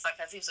her like suck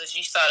her teeth. So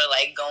she started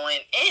like going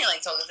in,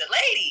 like talking to the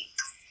lady.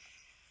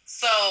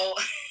 So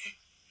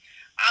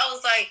I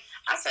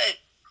said,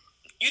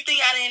 you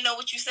think I didn't know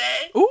what you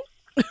said? Ooh.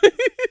 And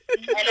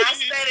I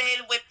said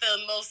it with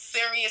the most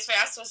serious face.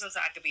 I swear sometimes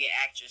I could be an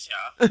actress,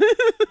 y'all.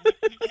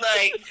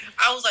 Like,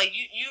 I was like,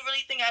 you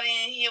really think I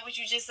didn't hear what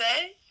you just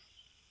said?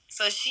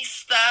 So she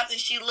stopped and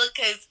she looked,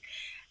 because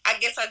I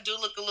guess I do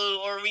look a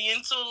little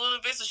oriental a little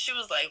bit. So she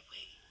was like,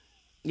 wait.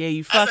 Yeah,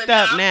 you fucked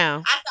up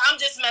now. I'm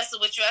just messing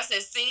with you. I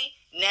said, see,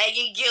 now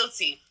you're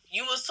guilty.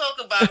 You was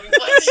talking about me,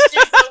 wasn't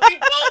you? So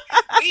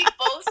we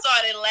both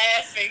started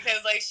laughing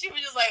because, like, she was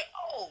just like,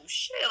 oh,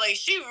 shit. Like,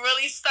 she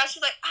really stopped. She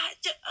was like,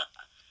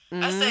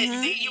 I said,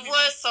 see, you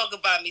was talking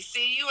about me.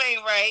 See, you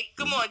ain't right.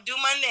 Come on, do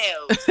my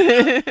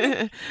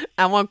nails.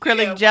 I want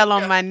acrylic gel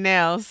on my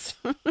nails.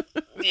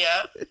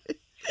 Yeah.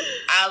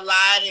 I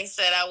lied and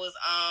said I was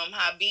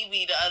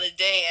Habibi the other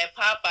day at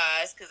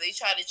Popeyes because they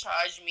tried to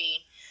charge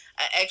me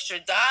an extra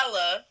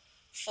 $1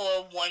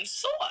 for one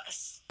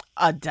sauce.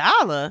 $1?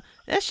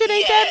 That shit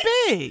ain't that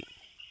big.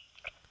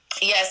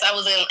 Yes, I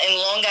was in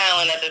Long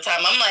Island at the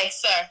time. I'm like,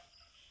 sir,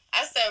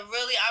 I said,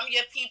 really, I'm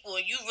your people,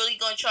 and you really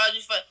gonna charge me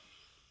for?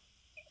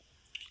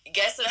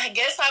 Guess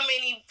how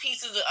many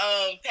pieces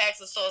of packs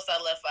of sauce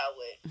I left out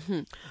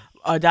with?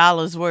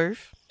 $1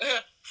 worth.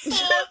 4.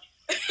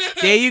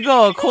 There you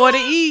go, a quarter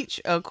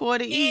each. He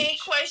ain't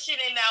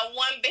questioning not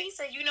one bit. He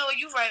said, "You know,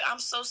 you're right. I'm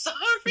so sorry."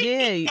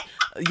 Yeah.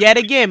 Yet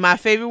again, my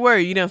favorite word.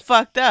 You done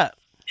fucked up.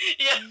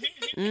 Yeah.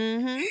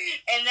 Mm-hmm.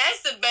 And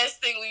that's the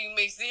best thing when you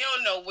mix. You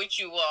don't know what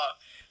you are.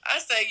 I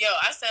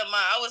said, Ma,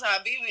 I was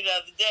Habibi the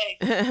other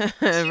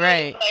day.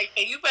 Right. Like,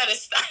 hey, you better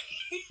stop.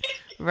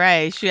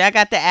 Right. Sure. I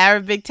got the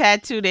Arabic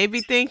tattoo. They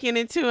be thinking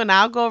it too, and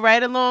I'll go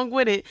right along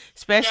with it.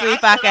 Especially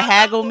if I could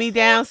haggle me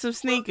down some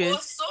sneakers.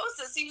 For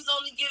sources, he was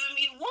only giving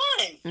me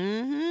one.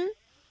 Mm-hmm.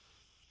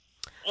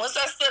 Once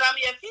I said I'm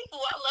your people,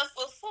 I left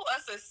for 4. I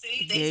said,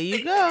 see, they there you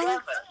stick go.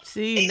 together.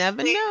 See, you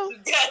never know.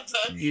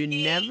 Together. You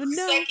never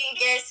know. Second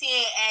guess, he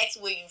ain't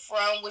ask where you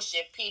from, what's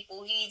your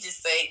people. He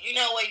just said, you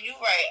know what, you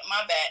right,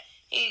 my bad.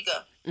 Here you go.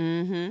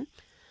 Mm-hmm.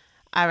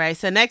 All right,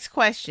 so next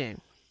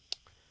question.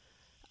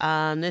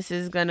 This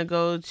is gonna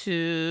go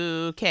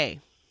to Kay.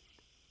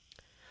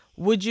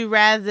 Would you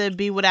rather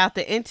be without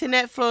the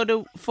internet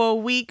for a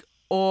week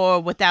or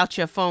without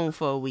your phone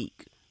for a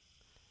week?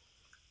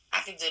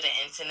 I could do the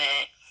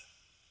internet.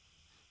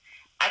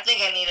 I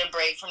think I need a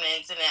break from the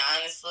internet,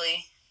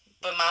 honestly.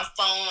 But my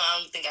phone, I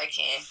don't think I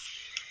can.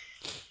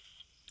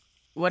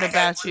 What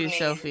about you,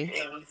 Sophie?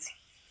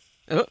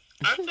 Oh.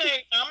 I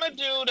think I'm gonna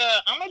do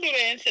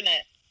the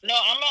internet. No,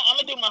 I'm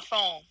gonna do my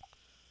phone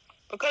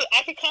because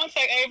I can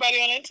contact everybody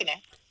on the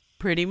internet.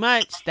 Pretty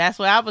much. That's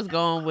where I was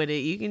going with it.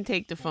 You can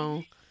take the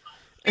phone.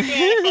 Because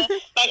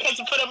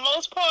for the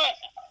most part,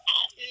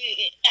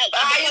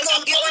 how you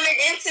gonna get on the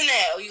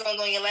internet? Or you gonna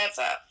go on your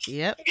laptop?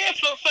 Yep. Yeah,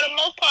 for the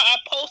most part, I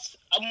post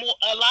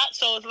a lot,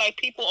 so it's like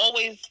people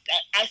always.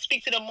 I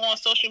speak to them more on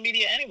social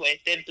media anyway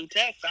than through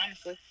text,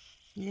 honestly.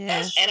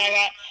 Yeah. And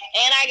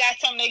I got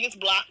some niggas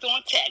blocked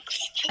on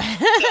text.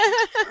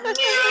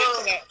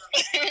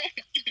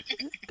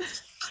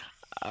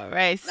 All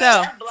right, so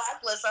that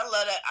blacklist, I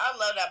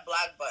love that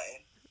block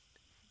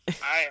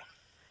button.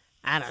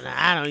 I don't know.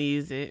 I don't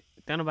use it.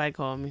 Don't nobody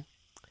call me.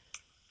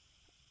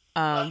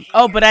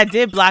 But I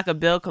did block a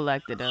bill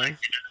collector though.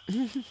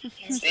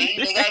 See,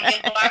 they gotta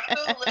get blocked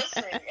too.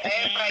 Listen,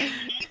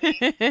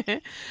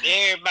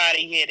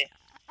 everybody hit it.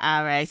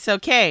 All right, so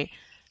Kay.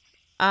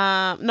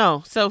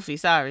 No, Sophie.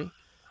 Sorry.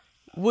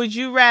 Would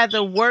you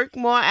rather work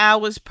more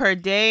hours per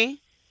day,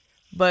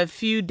 but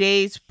few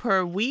days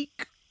per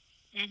week?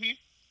 Mhm.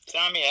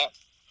 Sign me up.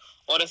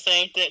 Or the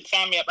same thing.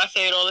 Sign me up. I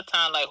say it all the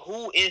time. Like,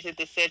 who is it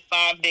that said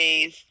 5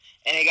 days?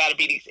 And it got to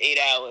be these 8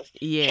 hours.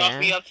 Yeah. Chalk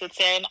me up to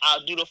 10.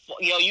 I'll do the 4.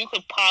 Yo, you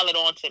could pile it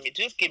on to me.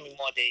 Just give me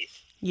more days.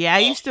 Yeah, I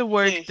used to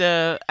work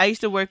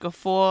a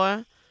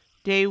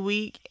 4-day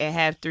week and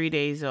have 3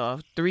 days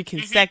off, 3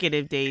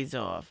 consecutive days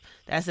off.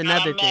 That's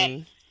another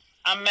thing.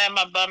 I'm at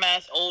my bum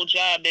ass old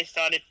job. They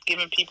started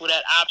giving people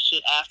that option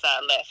after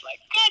I left. Like,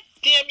 God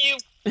damn you!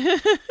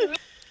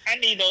 I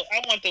need those.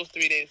 I want those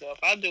 3 days off.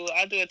 I'll do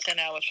a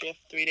 10-hour shift,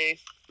 3 days.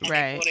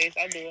 Right. 4 days.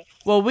 I'll do it.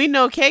 Well, we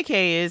know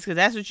KK is because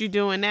that's what you're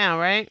doing now,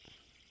 right?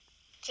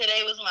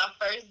 Today was my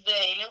first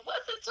day, and it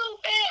wasn't too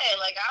bad.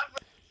 Like,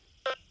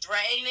 I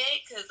drained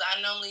it because I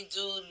normally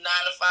do 9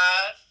 to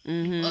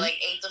 5 or like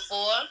 8 to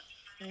 4,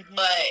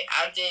 but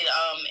I did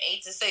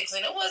 8 to 6,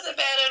 and it wasn't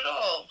bad at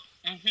all.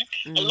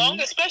 As long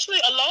as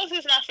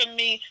it's not for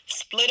me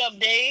split up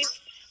days.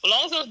 As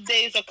long as those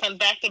days are come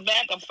back to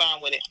back, I'm fine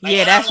with it. Like,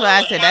 yeah, that's what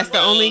I said. That's the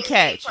only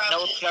catch.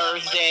 No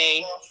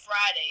Thursday or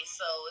Friday,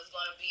 so it's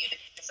gonna be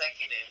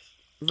consecutive.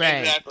 Right.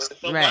 Exactly.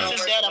 So right. once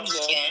it's dead, I'm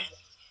good.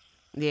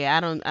 Yeah,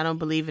 I don't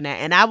believe in that.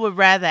 And I would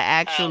rather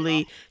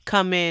actually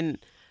come in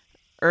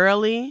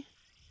early.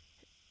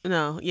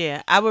 No,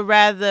 yeah. I would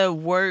rather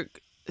work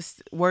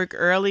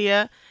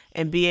earlier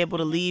and be able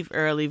to leave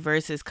early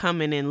versus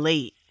coming in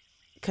late.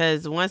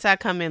 Because once I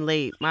come in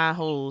late, my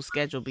whole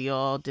schedule be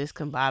all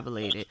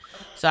discombobulated.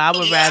 So I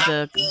would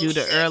rather do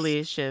the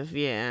earliest shift,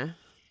 yeah.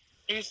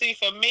 You see,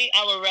 for me,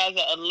 I would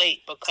rather a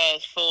late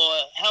because for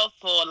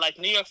like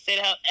New York State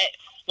Health,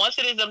 once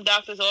it is them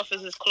doctor's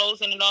offices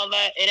closing and all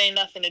that, it ain't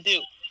nothing to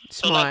do.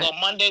 So like on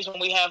Mondays when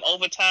we have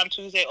overtime,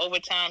 Tuesday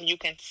overtime, you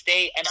can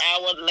stay an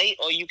hour late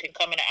or you can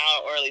come in an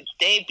hour early.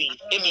 It be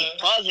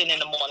buzzing in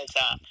the morning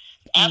time.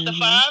 After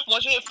 5,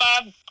 once you hit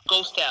 5,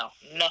 ghost town.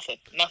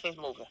 Nothing's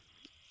moving.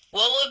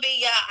 What would be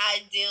your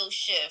ideal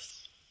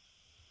shift?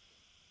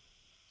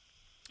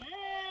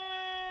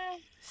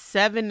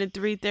 7 to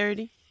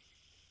 3:30.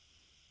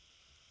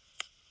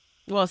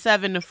 Well,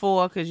 7 to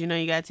 4 because you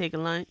gotta take a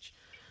lunch.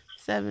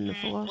 7 to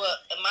 4. Well,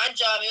 in my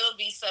job it would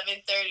be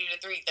 7:30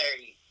 to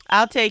 3:30.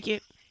 I'll take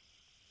it.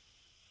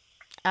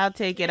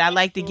 I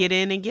like to get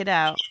in and get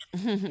out.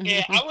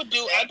 Yeah, I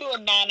do a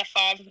 9 to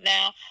 5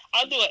 now.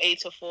 I'll do an 8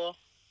 to 4.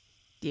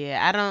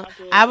 Yeah,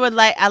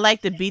 I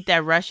like to beat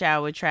that rush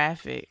hour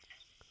traffic.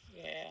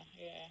 Yeah.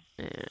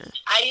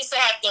 I used to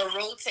have to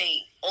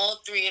rotate all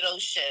 3 of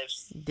those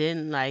shifts.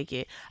 Didn't like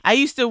it. I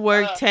used to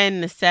work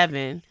 10 to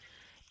 7.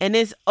 And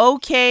it's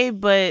okay,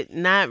 but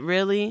not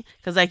really.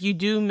 Because, like,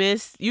 you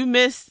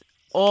miss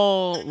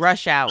all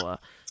rush hour.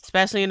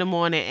 Especially in the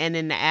morning and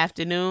in the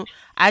afternoon.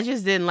 I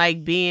just didn't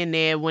like being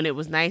there when it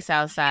was nice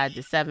outside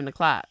to 7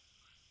 o'clock.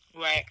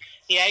 Right.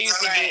 Yeah, I used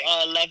to do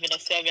 11 to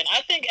 7.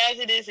 I think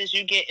as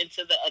you get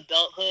into the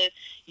adulthood,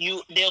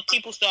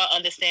 people start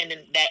understanding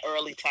that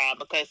early time,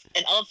 because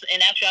in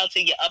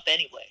actuality you're up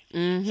anyway. So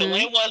when Mm-hmm.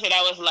 it was that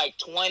I was like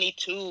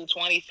 22,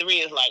 23,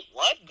 it's like,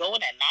 what?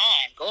 Going at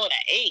 9, going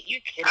at 8?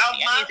 You kidding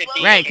me? I need to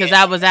be Right, because here.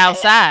 I was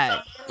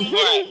outside.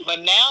 Right, but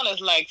now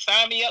it's like,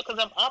 sign me up because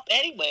I'm up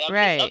anyway. I'm just up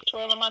Right.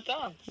 twirling my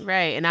thumbs.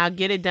 Right. And I'll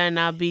get it done.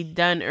 I'll be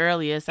done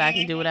earlier so I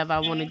can do whatever I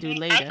want to do I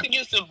later. could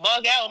used to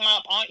bug out. My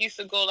aunt used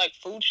to go like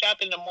food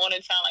shopping in the morning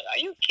time. Like, are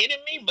you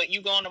kidding me? But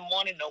you go in the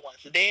morning, no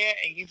one's there,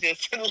 and you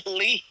just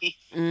leave.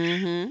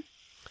 Mm-hmm.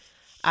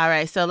 All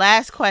right. So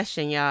last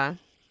question, y'all.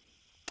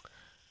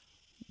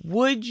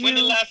 Would When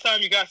the you? last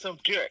time you got some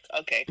jerk?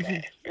 Okay,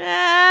 okay.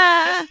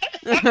 Ah!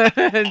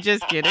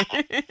 Just kidding.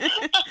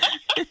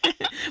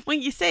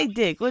 When you say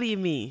dick, what do you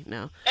mean?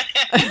 No.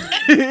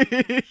 Like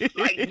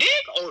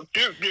dick or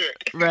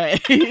dick?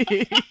 Right.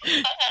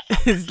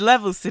 There's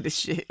levels to the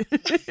shit.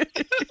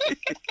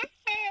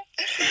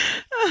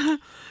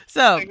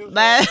 So,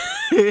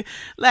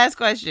 last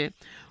question.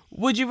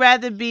 Would you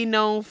rather be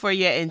known for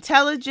your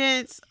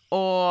intelligence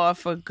or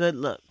for good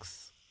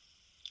looks?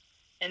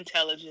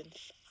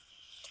 Intelligence.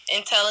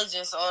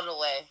 Intelligence all the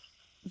way.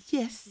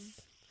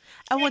 Yes.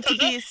 I want to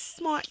be a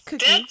smart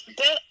cookie.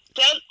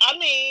 I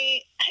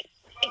mean,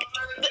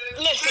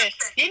 listen.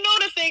 You know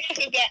the thing is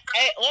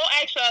that all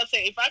actually I'd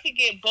say, if I could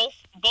get both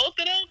of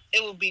them,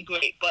 it would be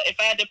great. But if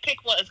I had to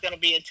pick one, it's going to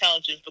be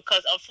intelligence,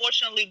 because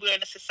unfortunately we're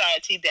in a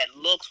society that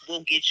looks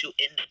will get you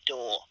in the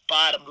door.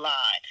 Bottom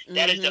line,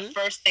 that is the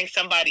first thing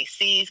somebody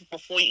sees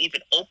before you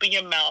even open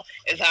your mouth,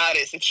 is how it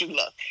is that you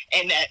look,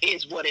 and that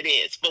is what it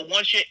is. But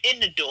once you're in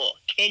the door,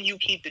 can you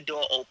keep the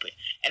door open?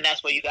 And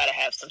that's where you got to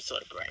have some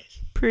sort of brains.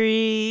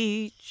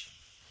 Preach.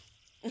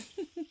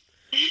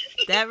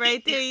 That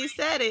right there, you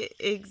said it.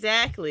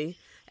 Exactly.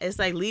 It's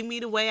like, leave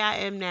me the way I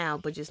am now,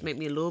 but just make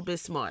me a little bit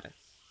smarter.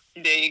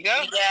 There you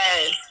go.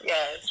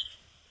 Yes.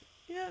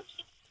 Yep.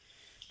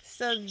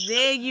 So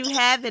there you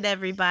have it,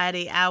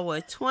 everybody.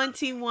 Our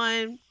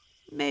 21,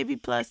 maybe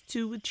plus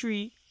 2 or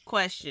 3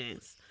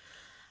 questions.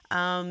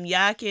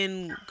 Y'all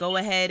can go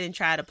ahead and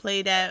try to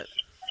play that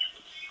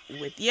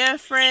with your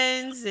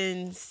friends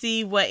and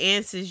see what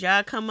answers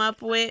y'all come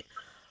up with.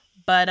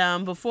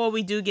 But before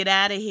we do get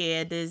out of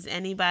here, does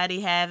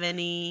anybody have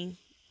anything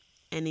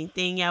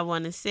y'all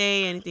want to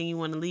say? Anything you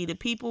want to leave the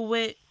people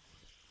with?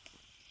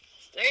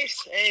 Stay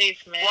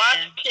safe, man.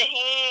 Wash your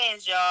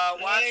hands, y'all.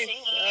 Wash your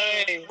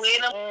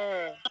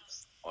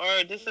hands.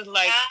 Or this is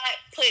like,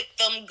 not put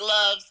them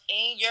gloves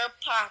in your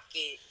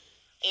pocket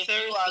if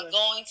seriously, you are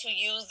going to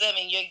use them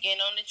and you're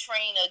getting on the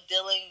train or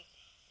dealing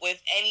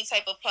with any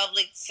type of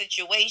public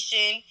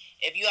situation.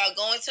 If you are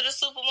going to the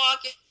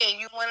supermarket and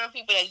you're one of the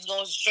people that's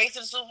going straight to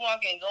the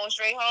supermarket and going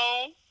straight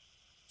home,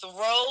 throw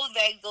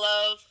that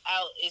glove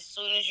out as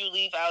soon as you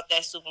leave out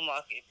that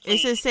supermarket. Please.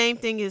 It's the same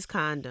thing as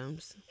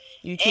condoms.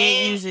 You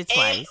can't use it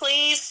twice. And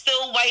please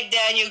still wipe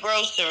down your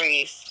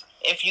groceries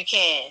if you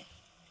can.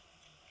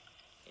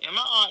 Yeah,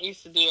 my aunt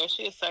used to do that.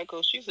 She a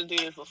psycho. She used to do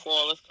this before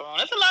all this corona.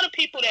 There's a lot of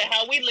people that,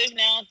 how we live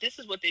now, this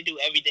is what they do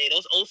every day.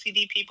 Those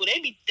OCD people, they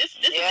be this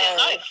is their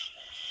life.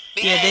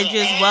 Yeah, they're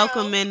just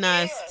welcoming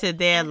us to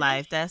their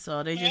life. That's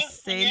all. They're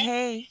just saying,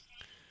 hey,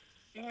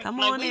 come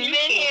on in. We've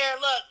been here.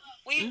 Look,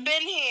 we've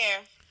been here.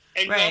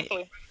 Exactly.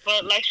 Right.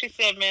 But like she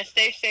said, man,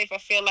 stay safe. I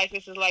feel like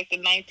this is like the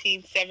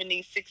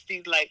 1970s,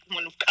 60s, like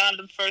when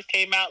condoms first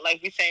came out,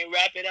 like we saying,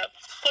 wrap it up.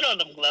 Put on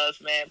them gloves,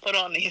 man. Put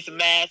on these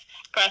masks.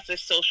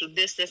 Practice social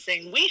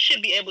distancing. We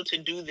should be able to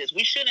do this.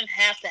 We shouldn't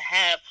have to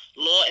have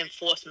law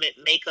enforcement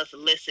make us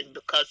listen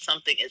because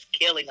something is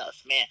killing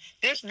us, man.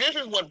 This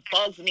is what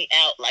bugs me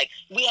out. Like,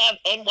 we have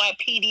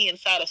NYPD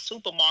inside of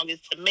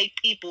supermarkets to make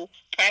people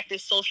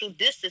practice social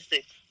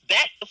distancing.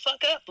 Back the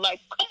fuck up.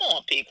 Like, come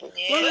on, people.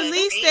 Yeah, well, at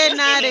least they're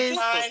not as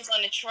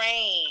on the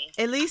train.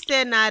 At least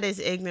they're not as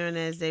ignorant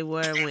as they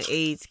were when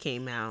AIDS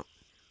came out.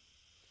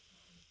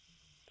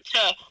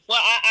 Sure. Well,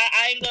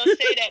 I ain't gonna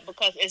say that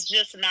because it's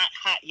just not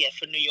hot yet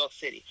for New York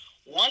City.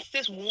 Once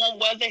this warm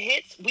weather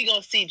hits, we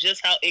gonna see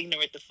just how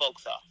ignorant the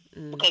folks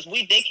are because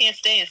they can't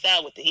stay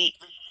inside with the heat.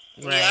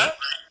 Right. Yeah.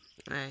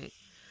 Right.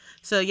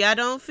 So y'all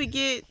don't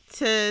forget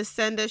to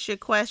send us your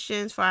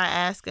questions for our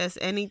Ask Us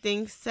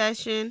Anything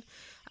session.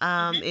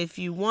 If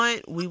you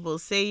want, we will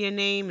say your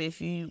name.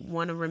 If you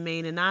want to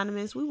remain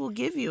anonymous, we will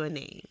give you a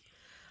name.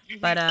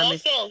 But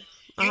also,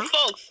 you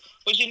folks,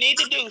 what you need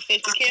to do,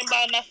 since we can't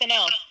buy nothing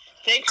else,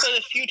 think for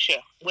the future.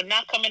 We're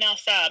not coming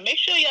outside. Make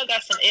sure y'all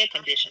got some air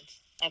conditions.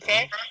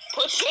 Okay?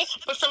 Put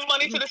some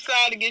money to the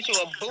side to get you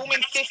a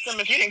booming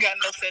system if you ain't got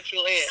no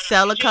central air.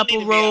 Sell a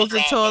couple rolls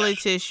of toilet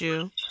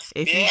tissue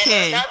if you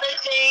can. Another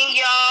thing,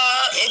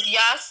 y'all, if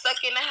y'all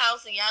stuck in the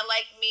house and y'all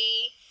like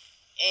me,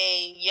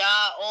 and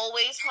y'all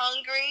always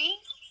hungry,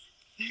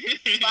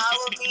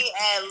 follow me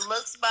at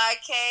Looks by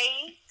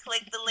K.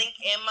 Click the link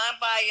in my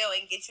bio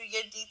and get you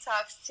your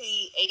detox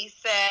tea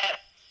ASAP.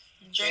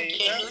 Drink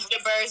your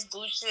NutriBurst,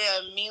 boost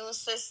your immune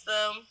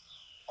system,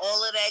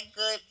 all of that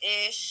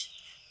good-ish.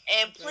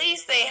 And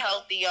please stay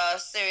healthy, y'all.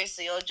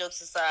 Seriously, all jokes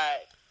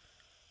aside.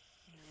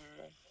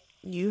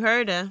 You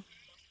heard her.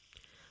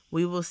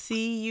 We will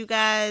see you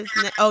guys.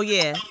 Oh,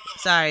 yeah.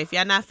 Sorry. If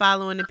y'all not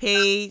following the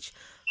page,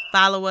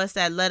 follow us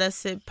at Let Us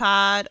Sip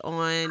Pod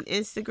on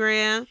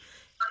Instagram.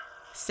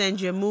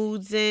 Send your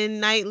moods in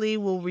nightly.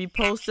 We'll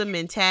repost them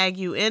and tag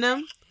you in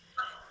them.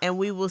 And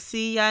we will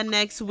see y'all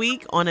next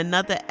week on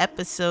another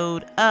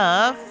episode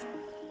of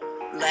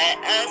Let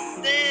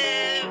Us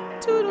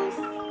Sip. Toodles.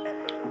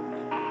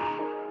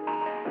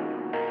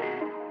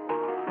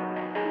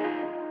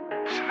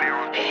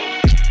 Severe.